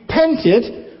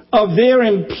repented of their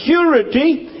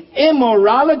impurity,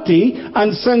 immorality,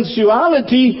 and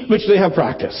sensuality which they have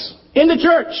practiced in the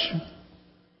church.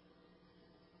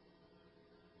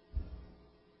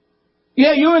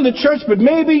 Yeah, you're in the church, but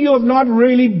maybe you have not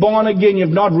really born again. You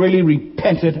have not really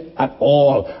repented at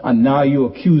all. And now you're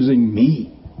accusing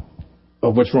me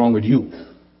of what's wrong with you.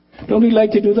 Don't we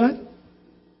like to do that?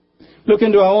 Look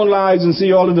into our own lives and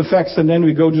see all of the defects, and then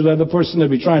we go to the other person that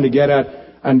we're trying to get at,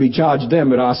 and we charge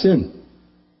them with our sin.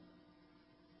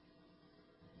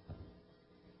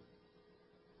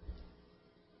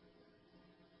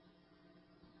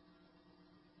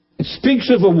 It speaks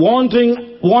of a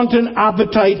wanton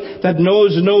appetite that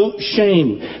knows no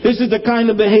shame. This is the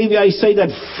kind of behavior, I say, that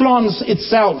flaunts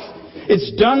itself.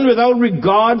 It's done without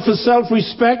regard for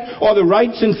self-respect or the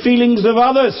rights and feelings of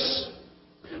others.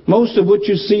 Most of what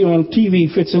you see on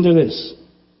TV fits into this.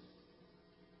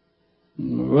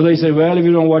 Well, they say, well, if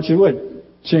you don't watch it, what?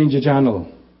 Change the channel.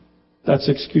 That's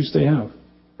the excuse they have.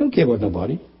 They don't care about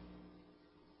nobody.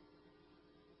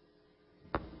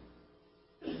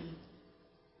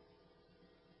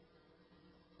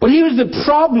 But here's the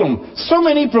problem. So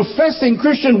many professing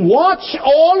Christians watch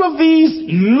all of these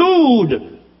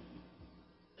lewd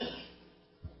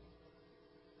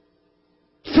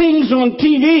things on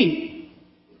TV.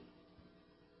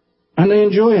 And they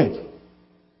enjoy it.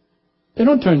 They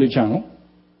don't turn the channel.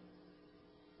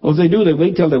 Or if they do, they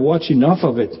wait till they watch enough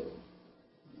of it.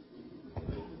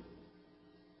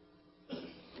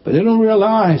 But they don't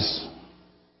realize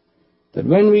that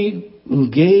when we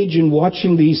engage in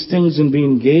watching these things and be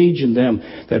engaged in them,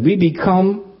 that we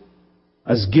become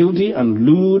as guilty and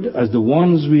lewd as the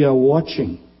ones we are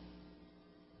watching.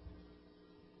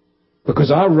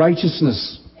 Because our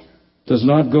righteousness does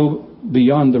not go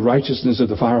beyond the righteousness of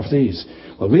the Pharisees.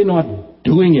 Well, we're not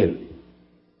doing it.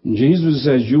 And Jesus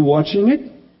says, you watching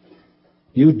it,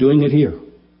 you doing it here.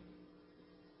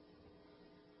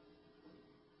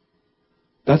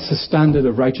 That's the standard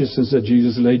of righteousness that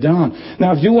Jesus laid down.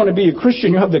 Now, if you want to be a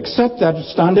Christian, you have to accept that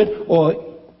standard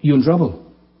or you're in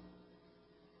trouble.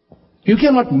 You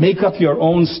cannot make up your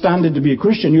own standard to be a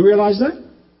Christian. You realize that?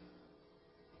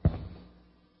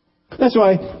 That's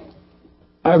why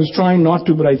I was trying not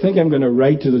to, but I think I'm going to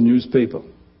write to the newspaper.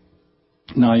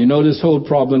 Now, you know this whole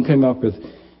problem came up with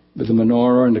the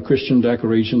menorah and the Christian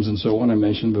decorations and so on I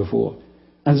mentioned before.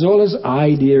 And there's all this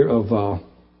idea of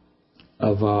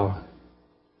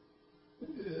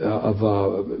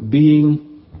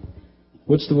being,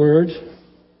 what's the word?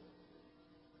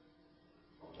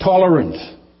 Tolerant.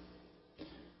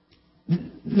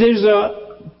 There's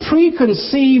a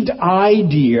preconceived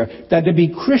idea that to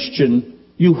be Christian,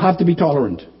 you have to be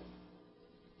tolerant.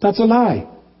 That's a lie.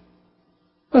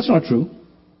 That's not true.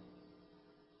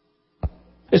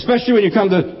 Especially when you come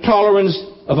to tolerance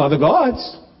of other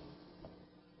gods.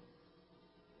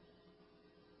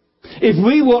 If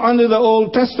we were under the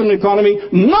Old Testament economy,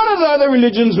 none of the other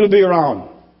religions would be around.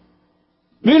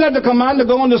 We'll have the command to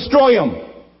go and destroy them.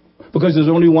 Because there's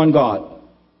only one God.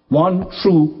 One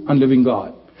true and living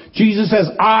God. Jesus says,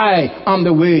 I am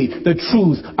the way, the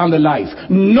truth, and the life.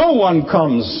 No one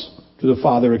comes to the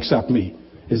Father except me.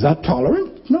 Is that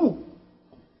tolerant? No.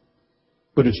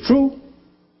 But it's true.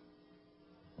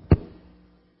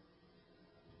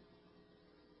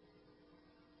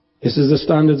 These are the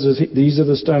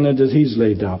standards that he's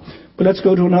laid down. But let's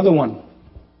go to another one.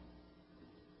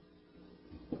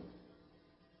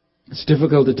 It's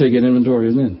difficult to take an inventory,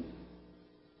 isn't it?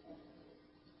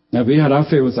 Now, if we had our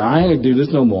favorites, I ain't going to do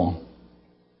this no more.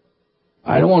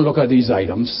 I don't want to look at these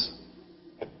items.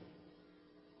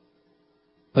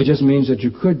 It just means that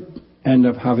you could end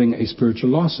up having a spiritual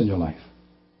loss in your life.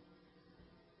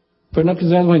 For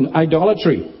example,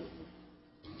 idolatry.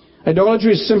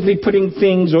 Idolatry is simply putting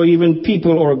things or even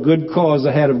people or a good cause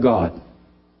ahead of God.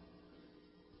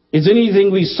 It's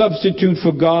anything we substitute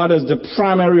for God as the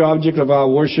primary object of our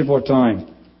worship or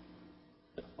time,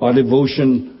 our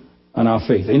devotion and our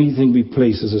faith. Anything we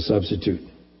place as a substitute.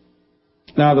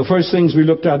 Now, the first things we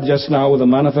looked at just now were the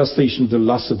manifestation of the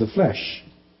lust of the flesh,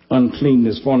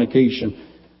 uncleanness, fornication,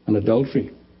 and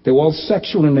adultery. They were all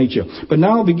sexual in nature. But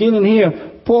now, beginning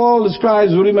here, Paul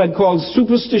describes what he might call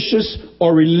superstitious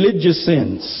or religious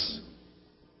sins.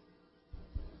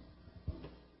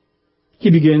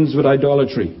 He begins with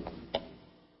idolatry.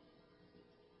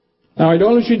 Now,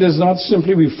 idolatry does not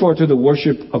simply refer to the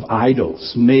worship of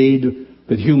idols made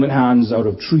with human hands out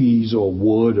of trees or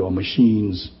wood or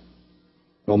machines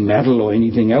or metal or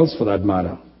anything else for that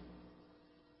matter.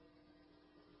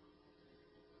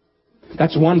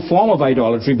 That's one form of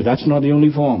idolatry, but that's not the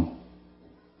only form.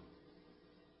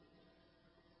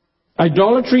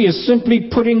 Idolatry is simply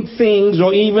putting things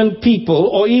or even people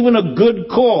or even a good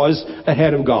cause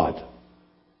ahead of God.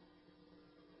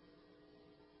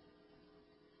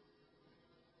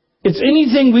 It's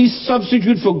anything we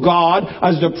substitute for God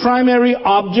as the primary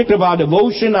object of our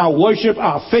devotion, our worship,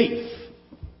 our faith.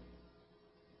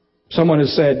 Someone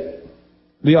has said,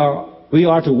 we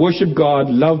are to worship God,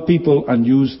 love people, and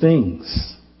use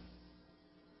things.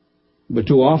 But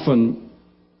too often,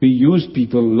 we use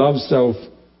people, love self,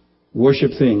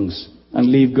 worship things,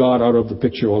 and leave God out of the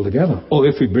picture altogether. Or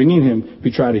if we bring in Him,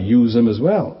 we try to use Him as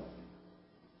well.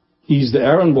 He's the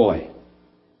errand boy.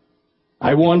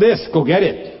 I want this, go get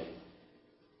it.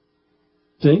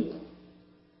 See?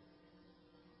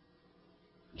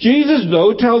 Jesus,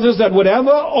 though, tells us that whatever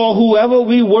or whoever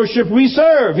we worship, we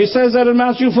serve. He says that in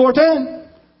Matthew 4:10.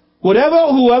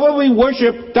 Whoever we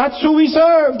worship, that's who we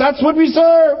serve. That's what we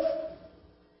serve.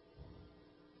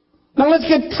 Now let's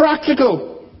get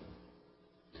practical.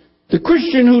 The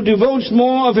Christian who devotes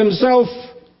more of himself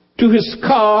to his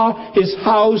car, his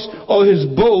house, or his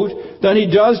boat than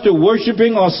he does to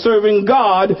worshiping or serving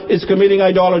God is committing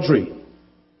idolatry.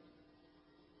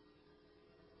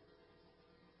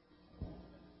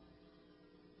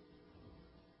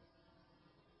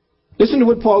 Listen to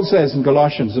what Paul says in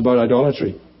Colossians about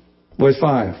idolatry. Verse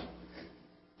 5.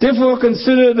 Therefore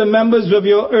consider the members of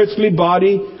your earthly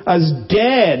body as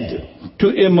dead to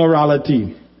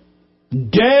immorality,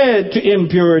 dead to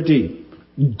impurity,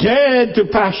 dead to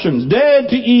passions, dead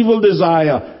to evil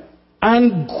desire,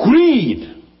 and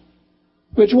greed,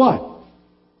 which what?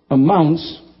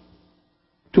 Amounts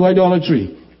to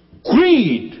idolatry.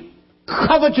 Greed,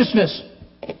 covetousness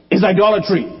is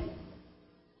idolatry.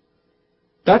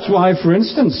 That's why, for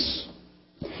instance,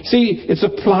 see, it's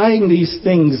applying these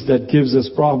things that gives us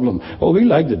problem. Oh, we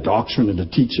like the doctrine and the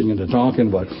teaching and the talking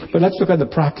about it, but let's look at the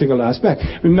practical aspect.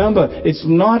 Remember, it's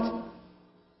not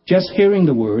just hearing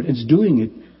the word, it's doing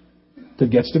it that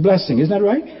gets the blessing. Isn't that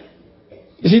right?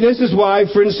 You see, this is why,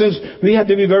 for instance, we have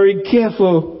to be very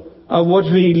careful of what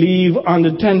we leave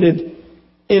unattended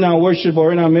in our worship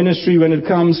or in our ministry when it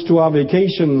comes to our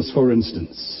vacations, for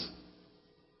instance.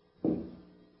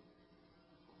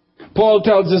 Paul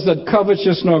tells us that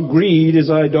covetousness nor greed is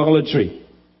idolatry.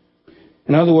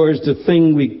 In other words, the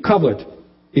thing we covet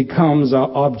becomes our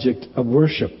object of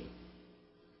worship.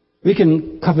 We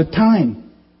can covet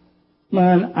time.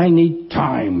 Man, I need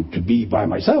time to be by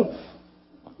myself.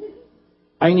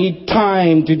 I need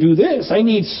time to do this. I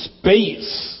need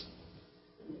space.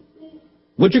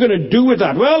 What you going to do with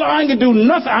that? Well, I ain't going to do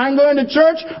nothing. I ain't going to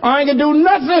church. I ain't going to do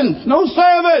nothing. No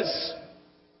service.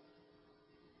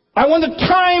 I want the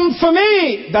time for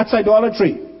me. That's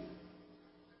idolatry.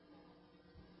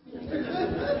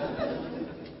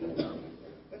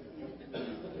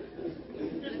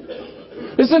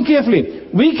 Listen carefully.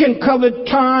 We can covet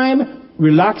time,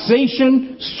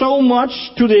 relaxation, so much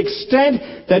to the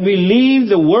extent that we leave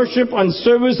the worship and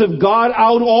service of God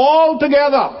out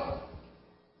altogether.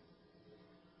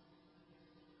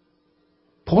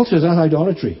 Paul says that's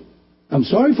idolatry. I'm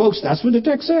sorry, folks, that's what the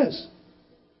text says.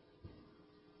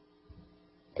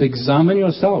 Examine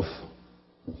yourself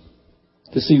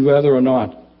to see whether or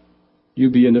not you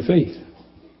be in the faith.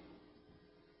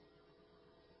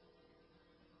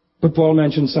 But Paul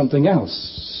mentioned something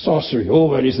else. Sorcery. Oh,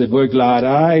 well, he said, boy, glad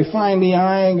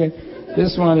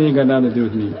this one ain't got nothing to do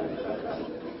with me.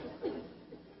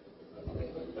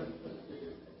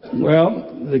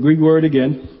 Well, the Greek word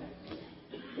again,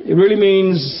 it really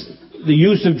means the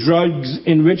use of drugs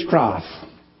in witchcraft,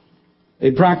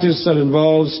 a practice that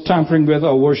involves tampering with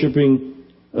or worshipping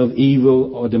of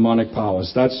evil or demonic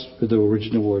powers. That's where the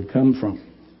original word comes from.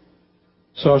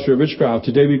 Sorcery, witchcraft.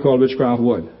 Today we call witchcraft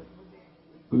what?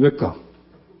 Wicca.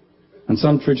 And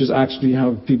some churches actually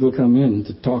have people come in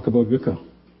to talk about Wicca.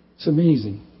 It's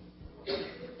amazing.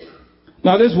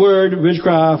 Now this word,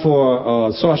 witchcraft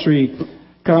or sorcery,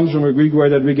 comes from a Greek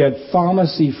word that we get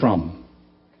pharmacy from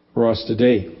for us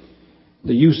today.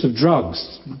 The use of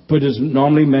drugs, but is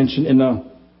normally mentioned in a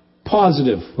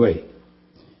positive way.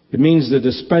 It means the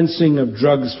dispensing of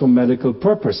drugs for medical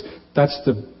purpose. That's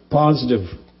the positive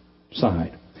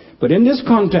side. But in this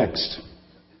context,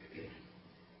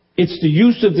 it's the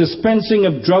use of dispensing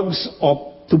of drugs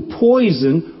or to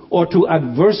poison or to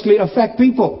adversely affect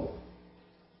people.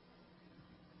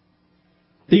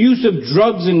 The use of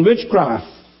drugs in witchcraft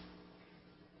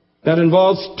that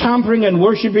involves tampering and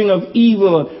worshipping of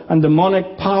evil and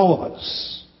demonic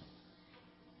powers.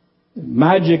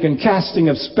 Magic and casting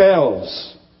of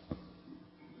spells.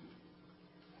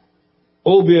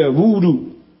 Obeah,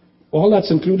 voodoo. All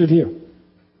that's included here.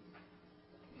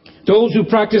 Those who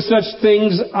practice such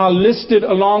things are listed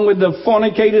along with the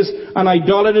fornicators and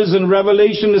idolaters in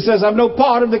Revelation that says, have no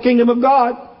part of the kingdom of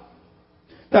God.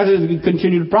 That is the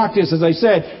continued practice. As I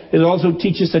said, it also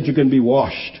teaches that you can be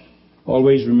washed.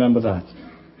 Always remember that.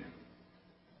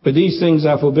 But these things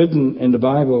are forbidden in the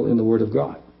Bible, in the Word of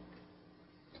God.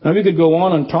 Now we could go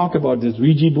on and talk about these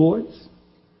Ouija boards.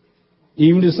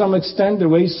 Even to some extent, the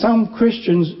way some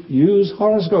Christians use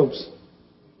horoscopes.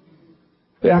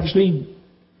 They actually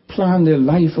plan their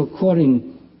life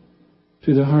according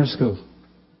to the horoscope.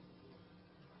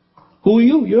 Who are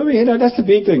you? You ever hear that? That's the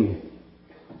big thing.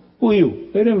 Who are you?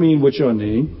 They don't mean what's your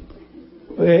name.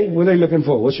 Okay, what are they looking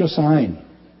for? What's your sign?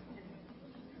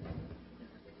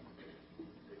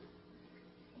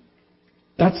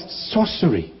 That's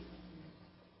sorcery.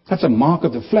 That's a mark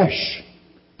of the flesh.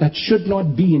 That should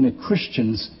not be in a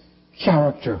Christian's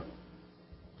character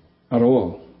at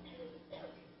all.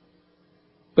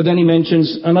 But then he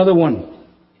mentions another one.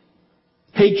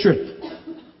 Hatred.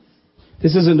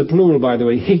 This is in the plural, by the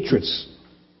way. Hatreds.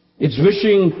 It's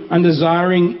wishing and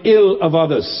desiring ill of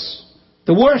others.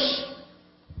 The worst.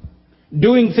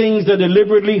 Doing things that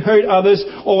deliberately hurt others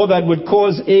or that would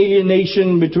cause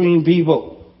alienation between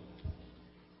people.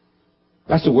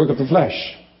 That's the work of the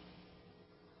flesh.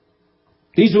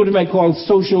 These are what we might call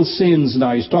social sins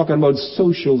now. He's talking about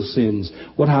social sins.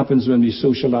 What happens when we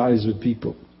socialize with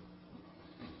people?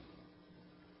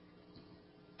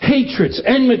 Hatreds,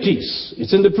 enmities.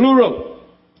 It's in the plural.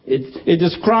 It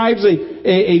describes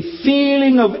a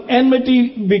feeling of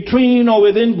enmity between or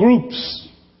within groups.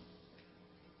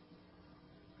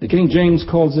 The King James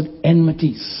calls it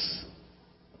enmities.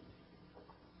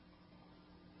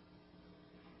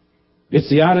 It's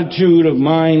the attitude of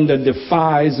mind that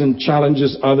defies and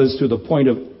challenges others to the point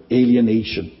of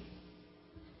alienation.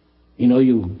 You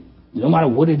know, no matter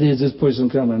what it is, this person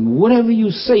comes and whatever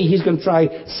you say, he's going to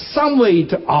try some way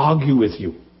to argue with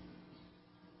you.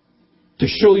 To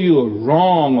show you are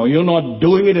wrong or you're not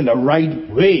doing it in the right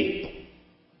way.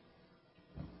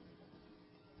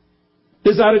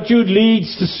 This attitude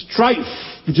leads to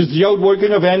strife, which is the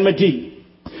outworking of enmity.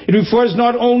 It refers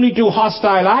not only to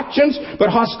hostile actions, but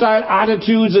hostile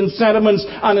attitudes and sentiments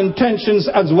and intentions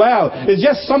as well. It's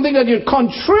just something that is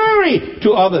contrary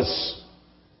to others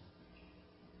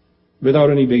without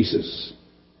any basis.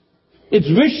 It's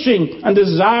wishing and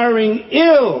desiring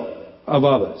ill of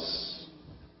others.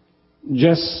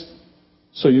 Just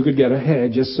so you could get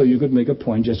ahead, just so you could make a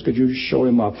point, just could you show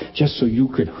him up, just so you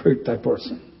could hurt that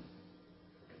person.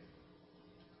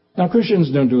 Now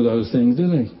Christians don't do those things, do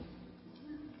they?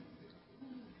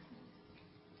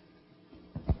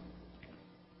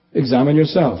 Examine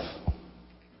yourself.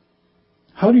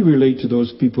 How do you relate to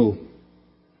those people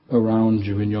around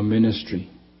you in your ministry?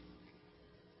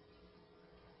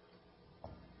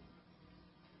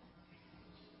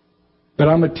 But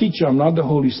I'm a teacher, I'm not the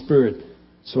Holy Spirit,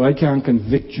 so I can't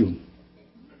convict you.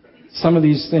 Some of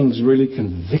these things really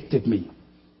convicted me.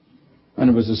 And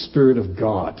it was the Spirit of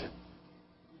God.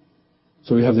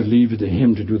 So we have to leave it to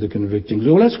Him to do the convicting. So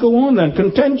let's go on then.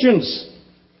 Contentions.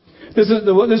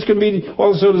 This can be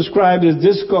also described as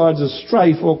discords of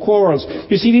strife or quarrels.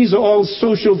 You see, these are all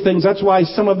social things. That's why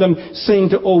some of them seem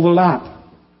to overlap.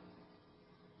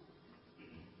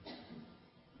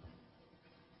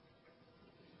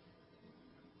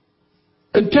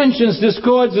 Contentions,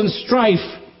 discords, and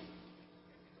strife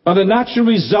are the natural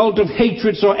result of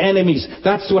hatreds or enemies.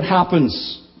 That's what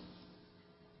happens.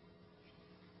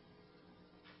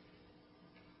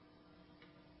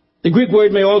 The Greek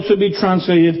word may also be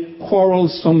translated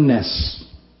quarrelsomeness.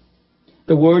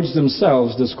 The words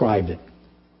themselves describe it.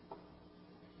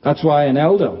 That's why an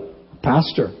elder, a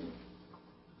pastor,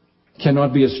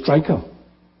 cannot be a striker.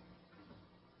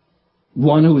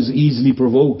 One who is easily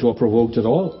provoked or provoked at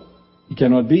all. He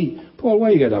cannot be. Paul, why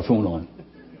you got that phone on?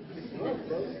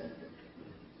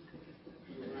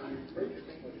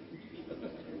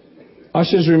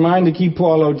 Ushers, remind to keep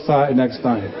Paul outside next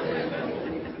time.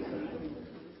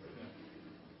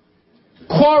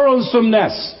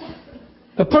 Quarrelsomeness.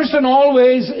 A person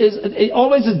always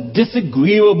is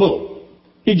disagreeable.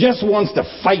 He just wants to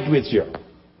fight with you.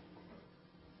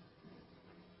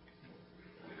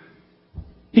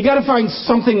 You got to find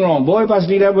something wrong. Boy, Pastor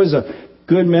Lee, that was a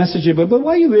good message, but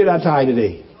why you wear that tie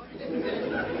today?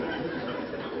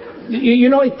 You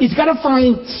know, he's got to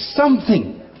find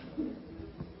something.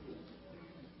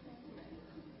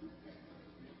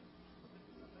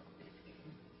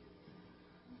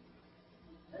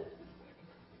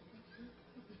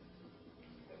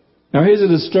 Now here's a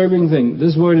disturbing thing.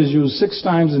 This word is used 6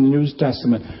 times in the New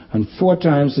Testament, and 4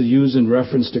 times it's used in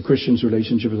reference to Christians'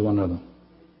 relationship with one another.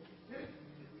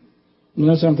 You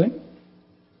know something?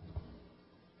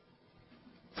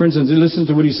 For instance, listen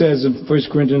to what he says in 1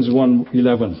 Corinthians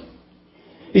 1:11.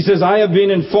 He says, I have been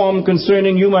informed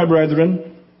concerning you, my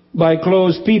brethren, by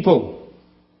close people,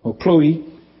 or Chloe,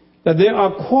 that there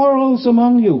are quarrels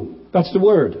among you. That's the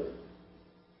word.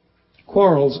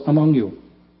 Quarrels among you.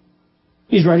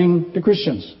 He's writing to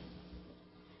Christians.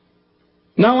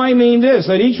 Now I mean this,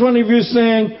 that each one of you is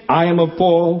saying, I am of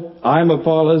Paul, I am of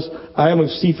Apollos, I am of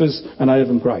Cephas, and I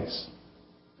am of Christ.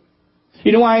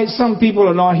 You know why some people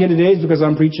are not here today? It's because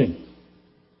I'm preaching.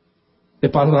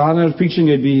 If I was preaching,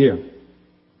 they'd be here.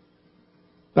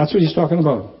 That's what he's talking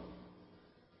about.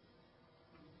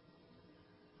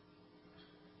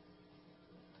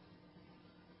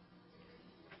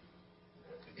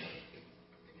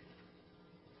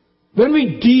 When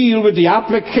we deal with the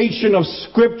application of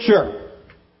Scripture,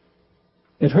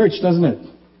 it hurts, doesn't it?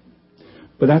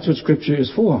 But that's what Scripture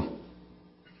is for,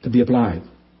 to be applied.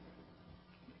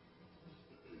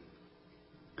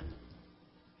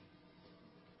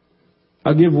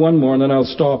 I'll give one more and then I'll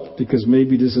stop because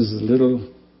maybe this is a little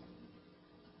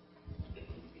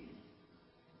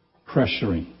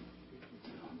pressuring.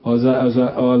 Or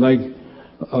like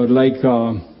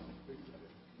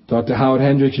Dr. Howard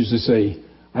Hendricks used to say,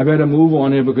 I better move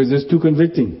on here because it's too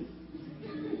convicting.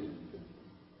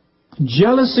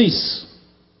 Jealousies.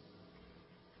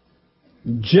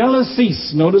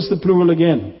 Jealousies. Notice the plural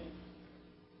again.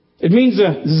 It means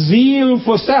a zeal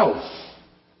for self.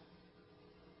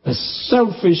 A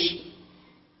selfish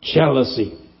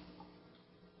jealousy.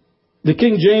 The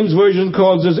King James Version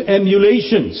calls this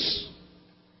emulations.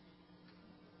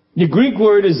 The Greek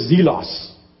word is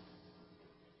zelos.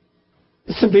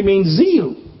 It simply means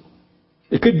zeal.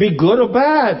 It could be good or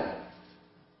bad.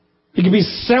 It could be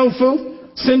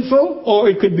sinful, or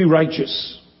it could be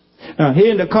righteous. Now,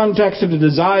 here in the context of the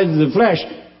desires of the flesh,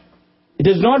 it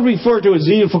does not refer to a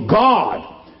zeal for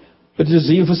God, but it's a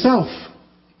zeal for self.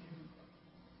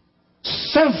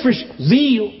 Selfish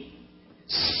zeal.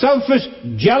 Selfish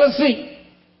jealousy.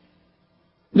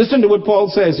 Listen to what Paul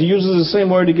says. He uses the same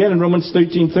word again in Romans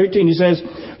 13:13. He says,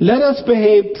 let us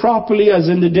behave properly as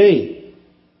in the day,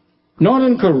 not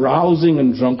in carousing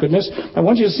and drunkenness. I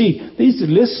want you to see, these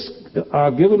lists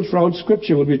are given throughout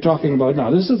Scripture, what we're talking about now.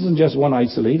 This isn't just one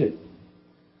isolated.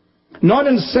 Not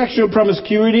in sexual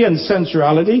promiscuity and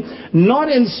sensuality, not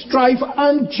in strife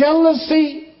and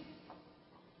jealousy.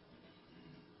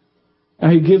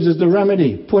 And he gives us the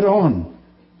remedy. Put on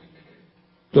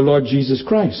the Lord Jesus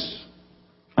Christ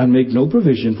and make no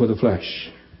provision for the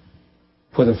flesh.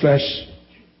 For the flesh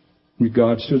in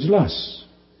regards to its lusts.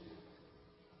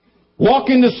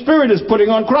 Walk in the Spirit is putting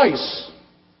on Christ.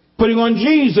 Putting on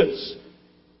Jesus.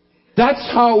 That's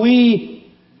how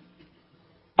we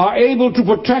are able to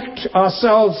protect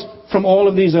ourselves from all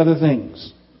of these other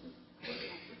things.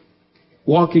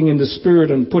 Walking in the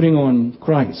Spirit and putting on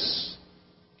Christ.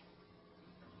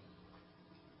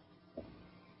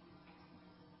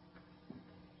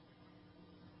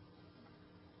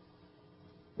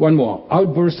 One more.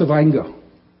 Outbursts of anger.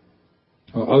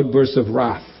 Or outbursts of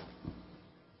wrath.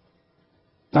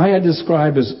 I had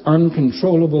described as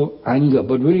uncontrollable anger,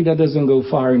 but really that doesn't go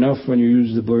far enough when you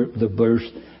use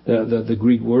the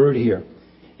Greek word here.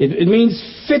 It means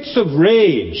fits of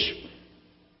rage.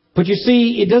 But you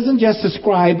see, it doesn't just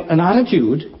describe an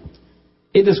attitude.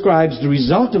 It describes the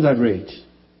result of that rage.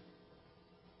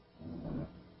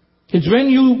 It's when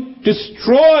you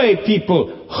destroy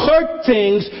people, hurt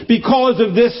things because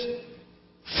of this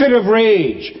fit of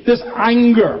rage, this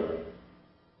anger.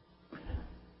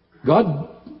 God,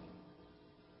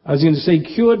 I was going to say,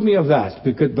 cured me of that,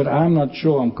 but I'm not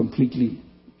sure I'm completely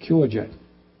cured yet.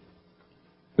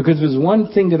 Because there's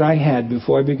one thing that I had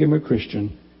before I became a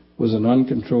Christian was an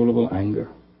uncontrollable anger.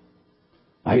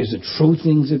 I used to throw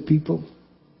things at people.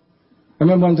 I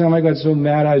remember one time I got so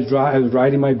mad I was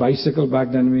riding my bicycle.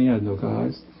 Back then we had no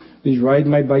cars. I was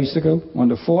riding my bicycle on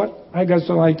the fort. I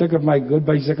took up my good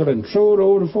bicycle and threw it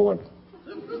over the fort.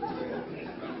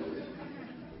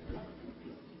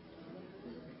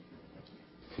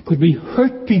 But we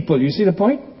hurt people. You see the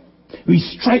point? We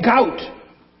strike out.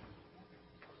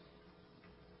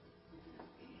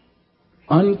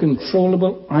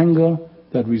 Uncontrollable anger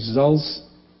that results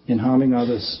in harming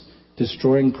others,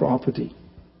 destroying property.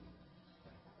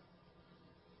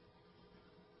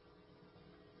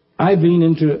 I've been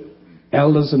into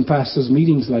elders and pastors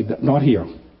meetings like that. Not here.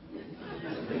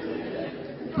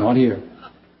 Not here.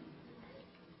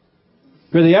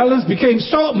 Where the elders became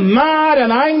so mad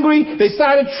and angry, they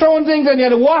started throwing things and they had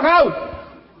to walk out.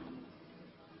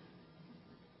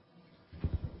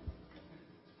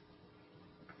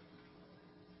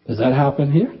 Does that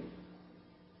happen here?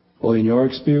 Or in your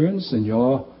experience, in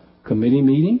your committee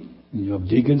meeting, in your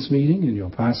deacons meeting, in your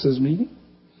pastors meeting?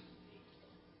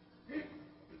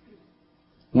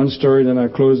 One story, then I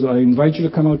close. I invite you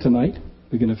to come out tonight.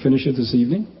 We're going to finish it this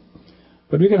evening.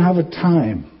 But we're going to have a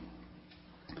time.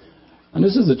 And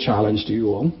this is a challenge to you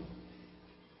all,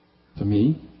 to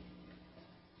me.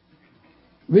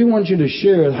 We want you to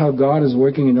share how God is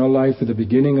working in your life at the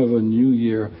beginning of a new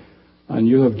year, and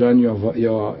you have done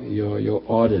your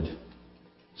audit.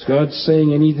 Is God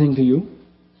saying anything to you?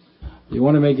 You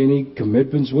want to make any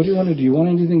commitments? What do you want to do? Do you want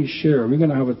anything to share? We're going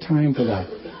to have a time for that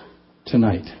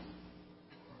tonight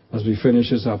as we finish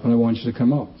this up, and I want you to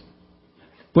come out.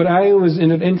 But I was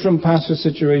in an interim pastor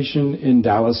situation in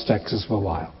Dallas, Texas for a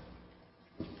while.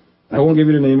 I won't give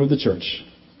you the name of the church,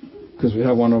 because we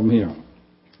have one of them here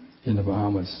in the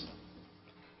Bahamas.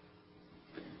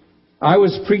 I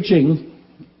was preaching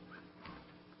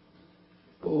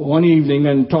one evening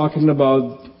and talking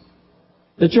about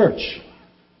the church.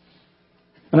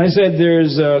 And I said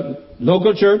there's a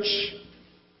local church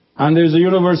and there's a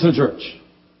universal church.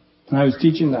 And I was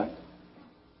teaching that.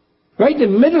 Right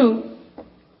in the middle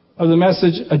of the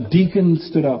message, a deacon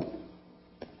stood up.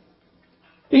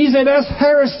 He said, "That's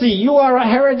heresy. You are a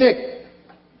heretic,"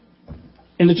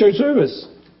 in the church service.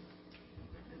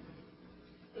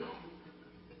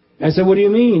 I said, "What do you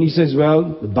mean?" He says,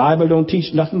 "Well, the Bible don't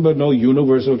teach nothing but no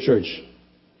universal church.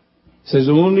 It says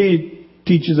only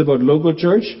teaches about local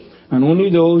church, and only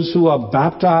those who are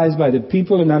baptized by the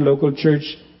people in that local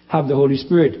church have the Holy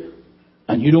Spirit.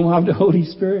 And you don't have the Holy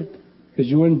Spirit because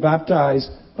you weren't baptized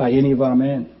by any of our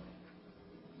men."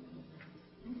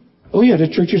 Oh yeah, there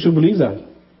are churches who believe that.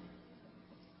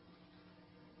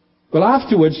 Well,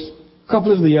 afterwards, a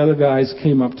couple of the other guys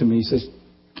came up to me and says,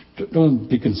 "Don't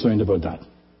be concerned about that."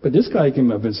 But this guy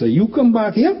came up and said, "You come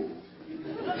back here?"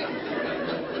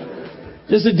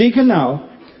 There's a deacon now.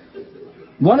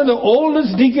 One of the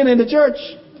oldest deacon in the church.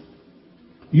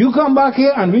 "You come back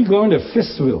here and we're going to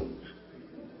Fistville."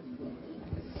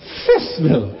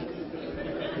 Fistville.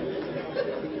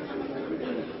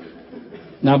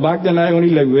 Now back then I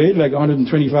only weighed like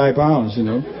 125 pounds, you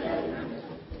know.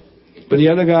 But the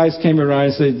other guys came around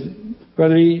and said,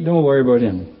 "Brother E, don't worry about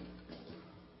him."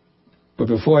 But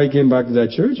before I came back to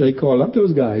that church, I called up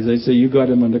those guys. I said, "You got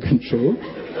him under control?"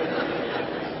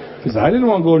 Because I didn't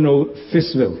want to go to no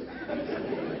Fistville.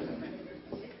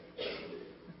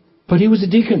 But he was a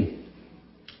deacon.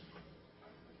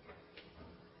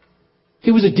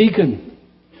 He was a deacon.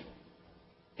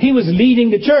 He was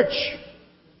leading the church.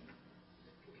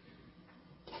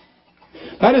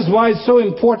 That is why it's so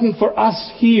important for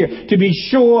us here to be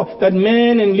sure that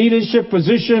men in leadership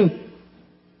position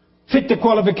fit the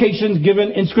qualifications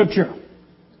given in Scripture.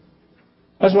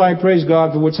 That's why I praise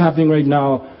God for what's happening right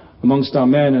now amongst our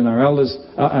men and our elders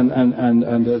and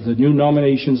the new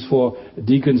nominations for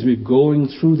deacons. We're going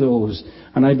through those,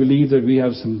 and I believe that we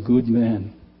have some good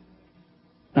men.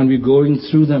 And we're going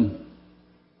through them.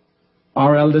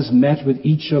 Our elders met with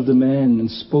each of the men and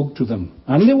spoke to them.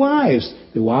 And the wives.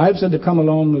 The wives had to come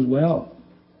along as well.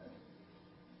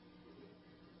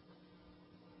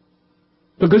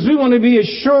 Because we want to be as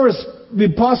sure as we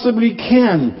possibly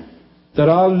can that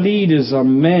our leaders are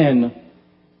men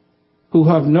who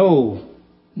have no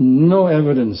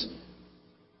evidence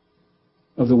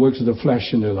of the works of the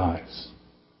flesh in their lives.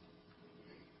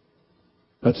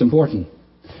 That's important.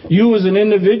 You as an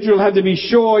individual have to be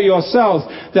sure yourself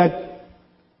that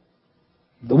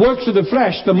the works of the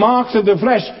flesh, the marks of the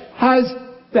flesh,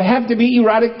 they have to be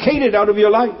eradicated out of your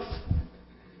life.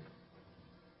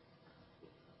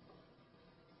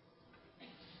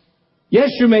 Yes,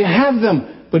 you may have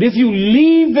them, but if you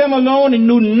leave them alone and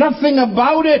do nothing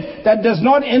about it, that does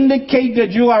not indicate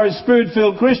that you are a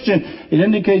Spirit-filled Christian. It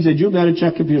indicates that you better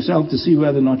check up yourself to see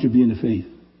whether or not you be in the faith.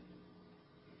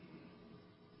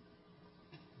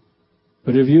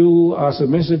 But if you are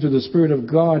submissive to the Spirit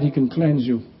of God, He can cleanse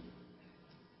you.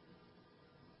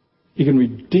 He can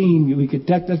redeem you.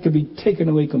 That can be taken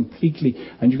away completely,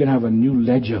 and you can have a new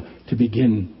ledger to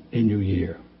begin a new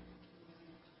year.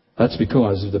 That's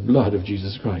because of the blood of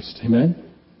Jesus Christ.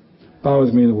 Amen? Bow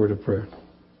with me in the word of prayer.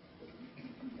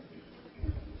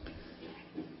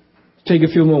 Take a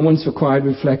few moments for quiet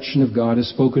reflection if God has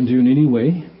spoken to you in any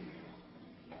way.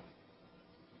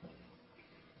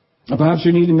 Or perhaps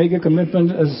you need to make a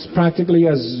commitment as practically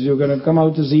as you're going to come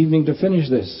out this evening to finish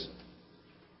this.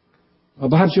 Or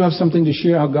perhaps you have something to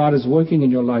share how God is working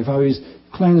in your life, how He's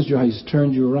cleansed you, how He's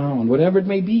turned you around, whatever it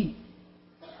may be.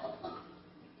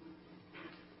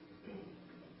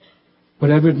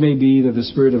 Whatever it may be that the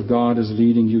Spirit of God is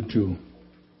leading you to.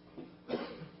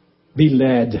 Be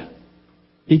led.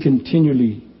 Be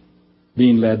continually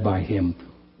being led by Him.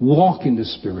 Walk in the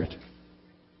Spirit.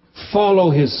 Follow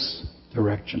His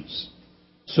directions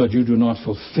so that you do not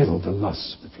fulfill the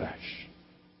lusts of the flesh.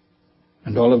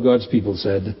 And all of God's people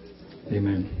said,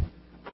 Amen.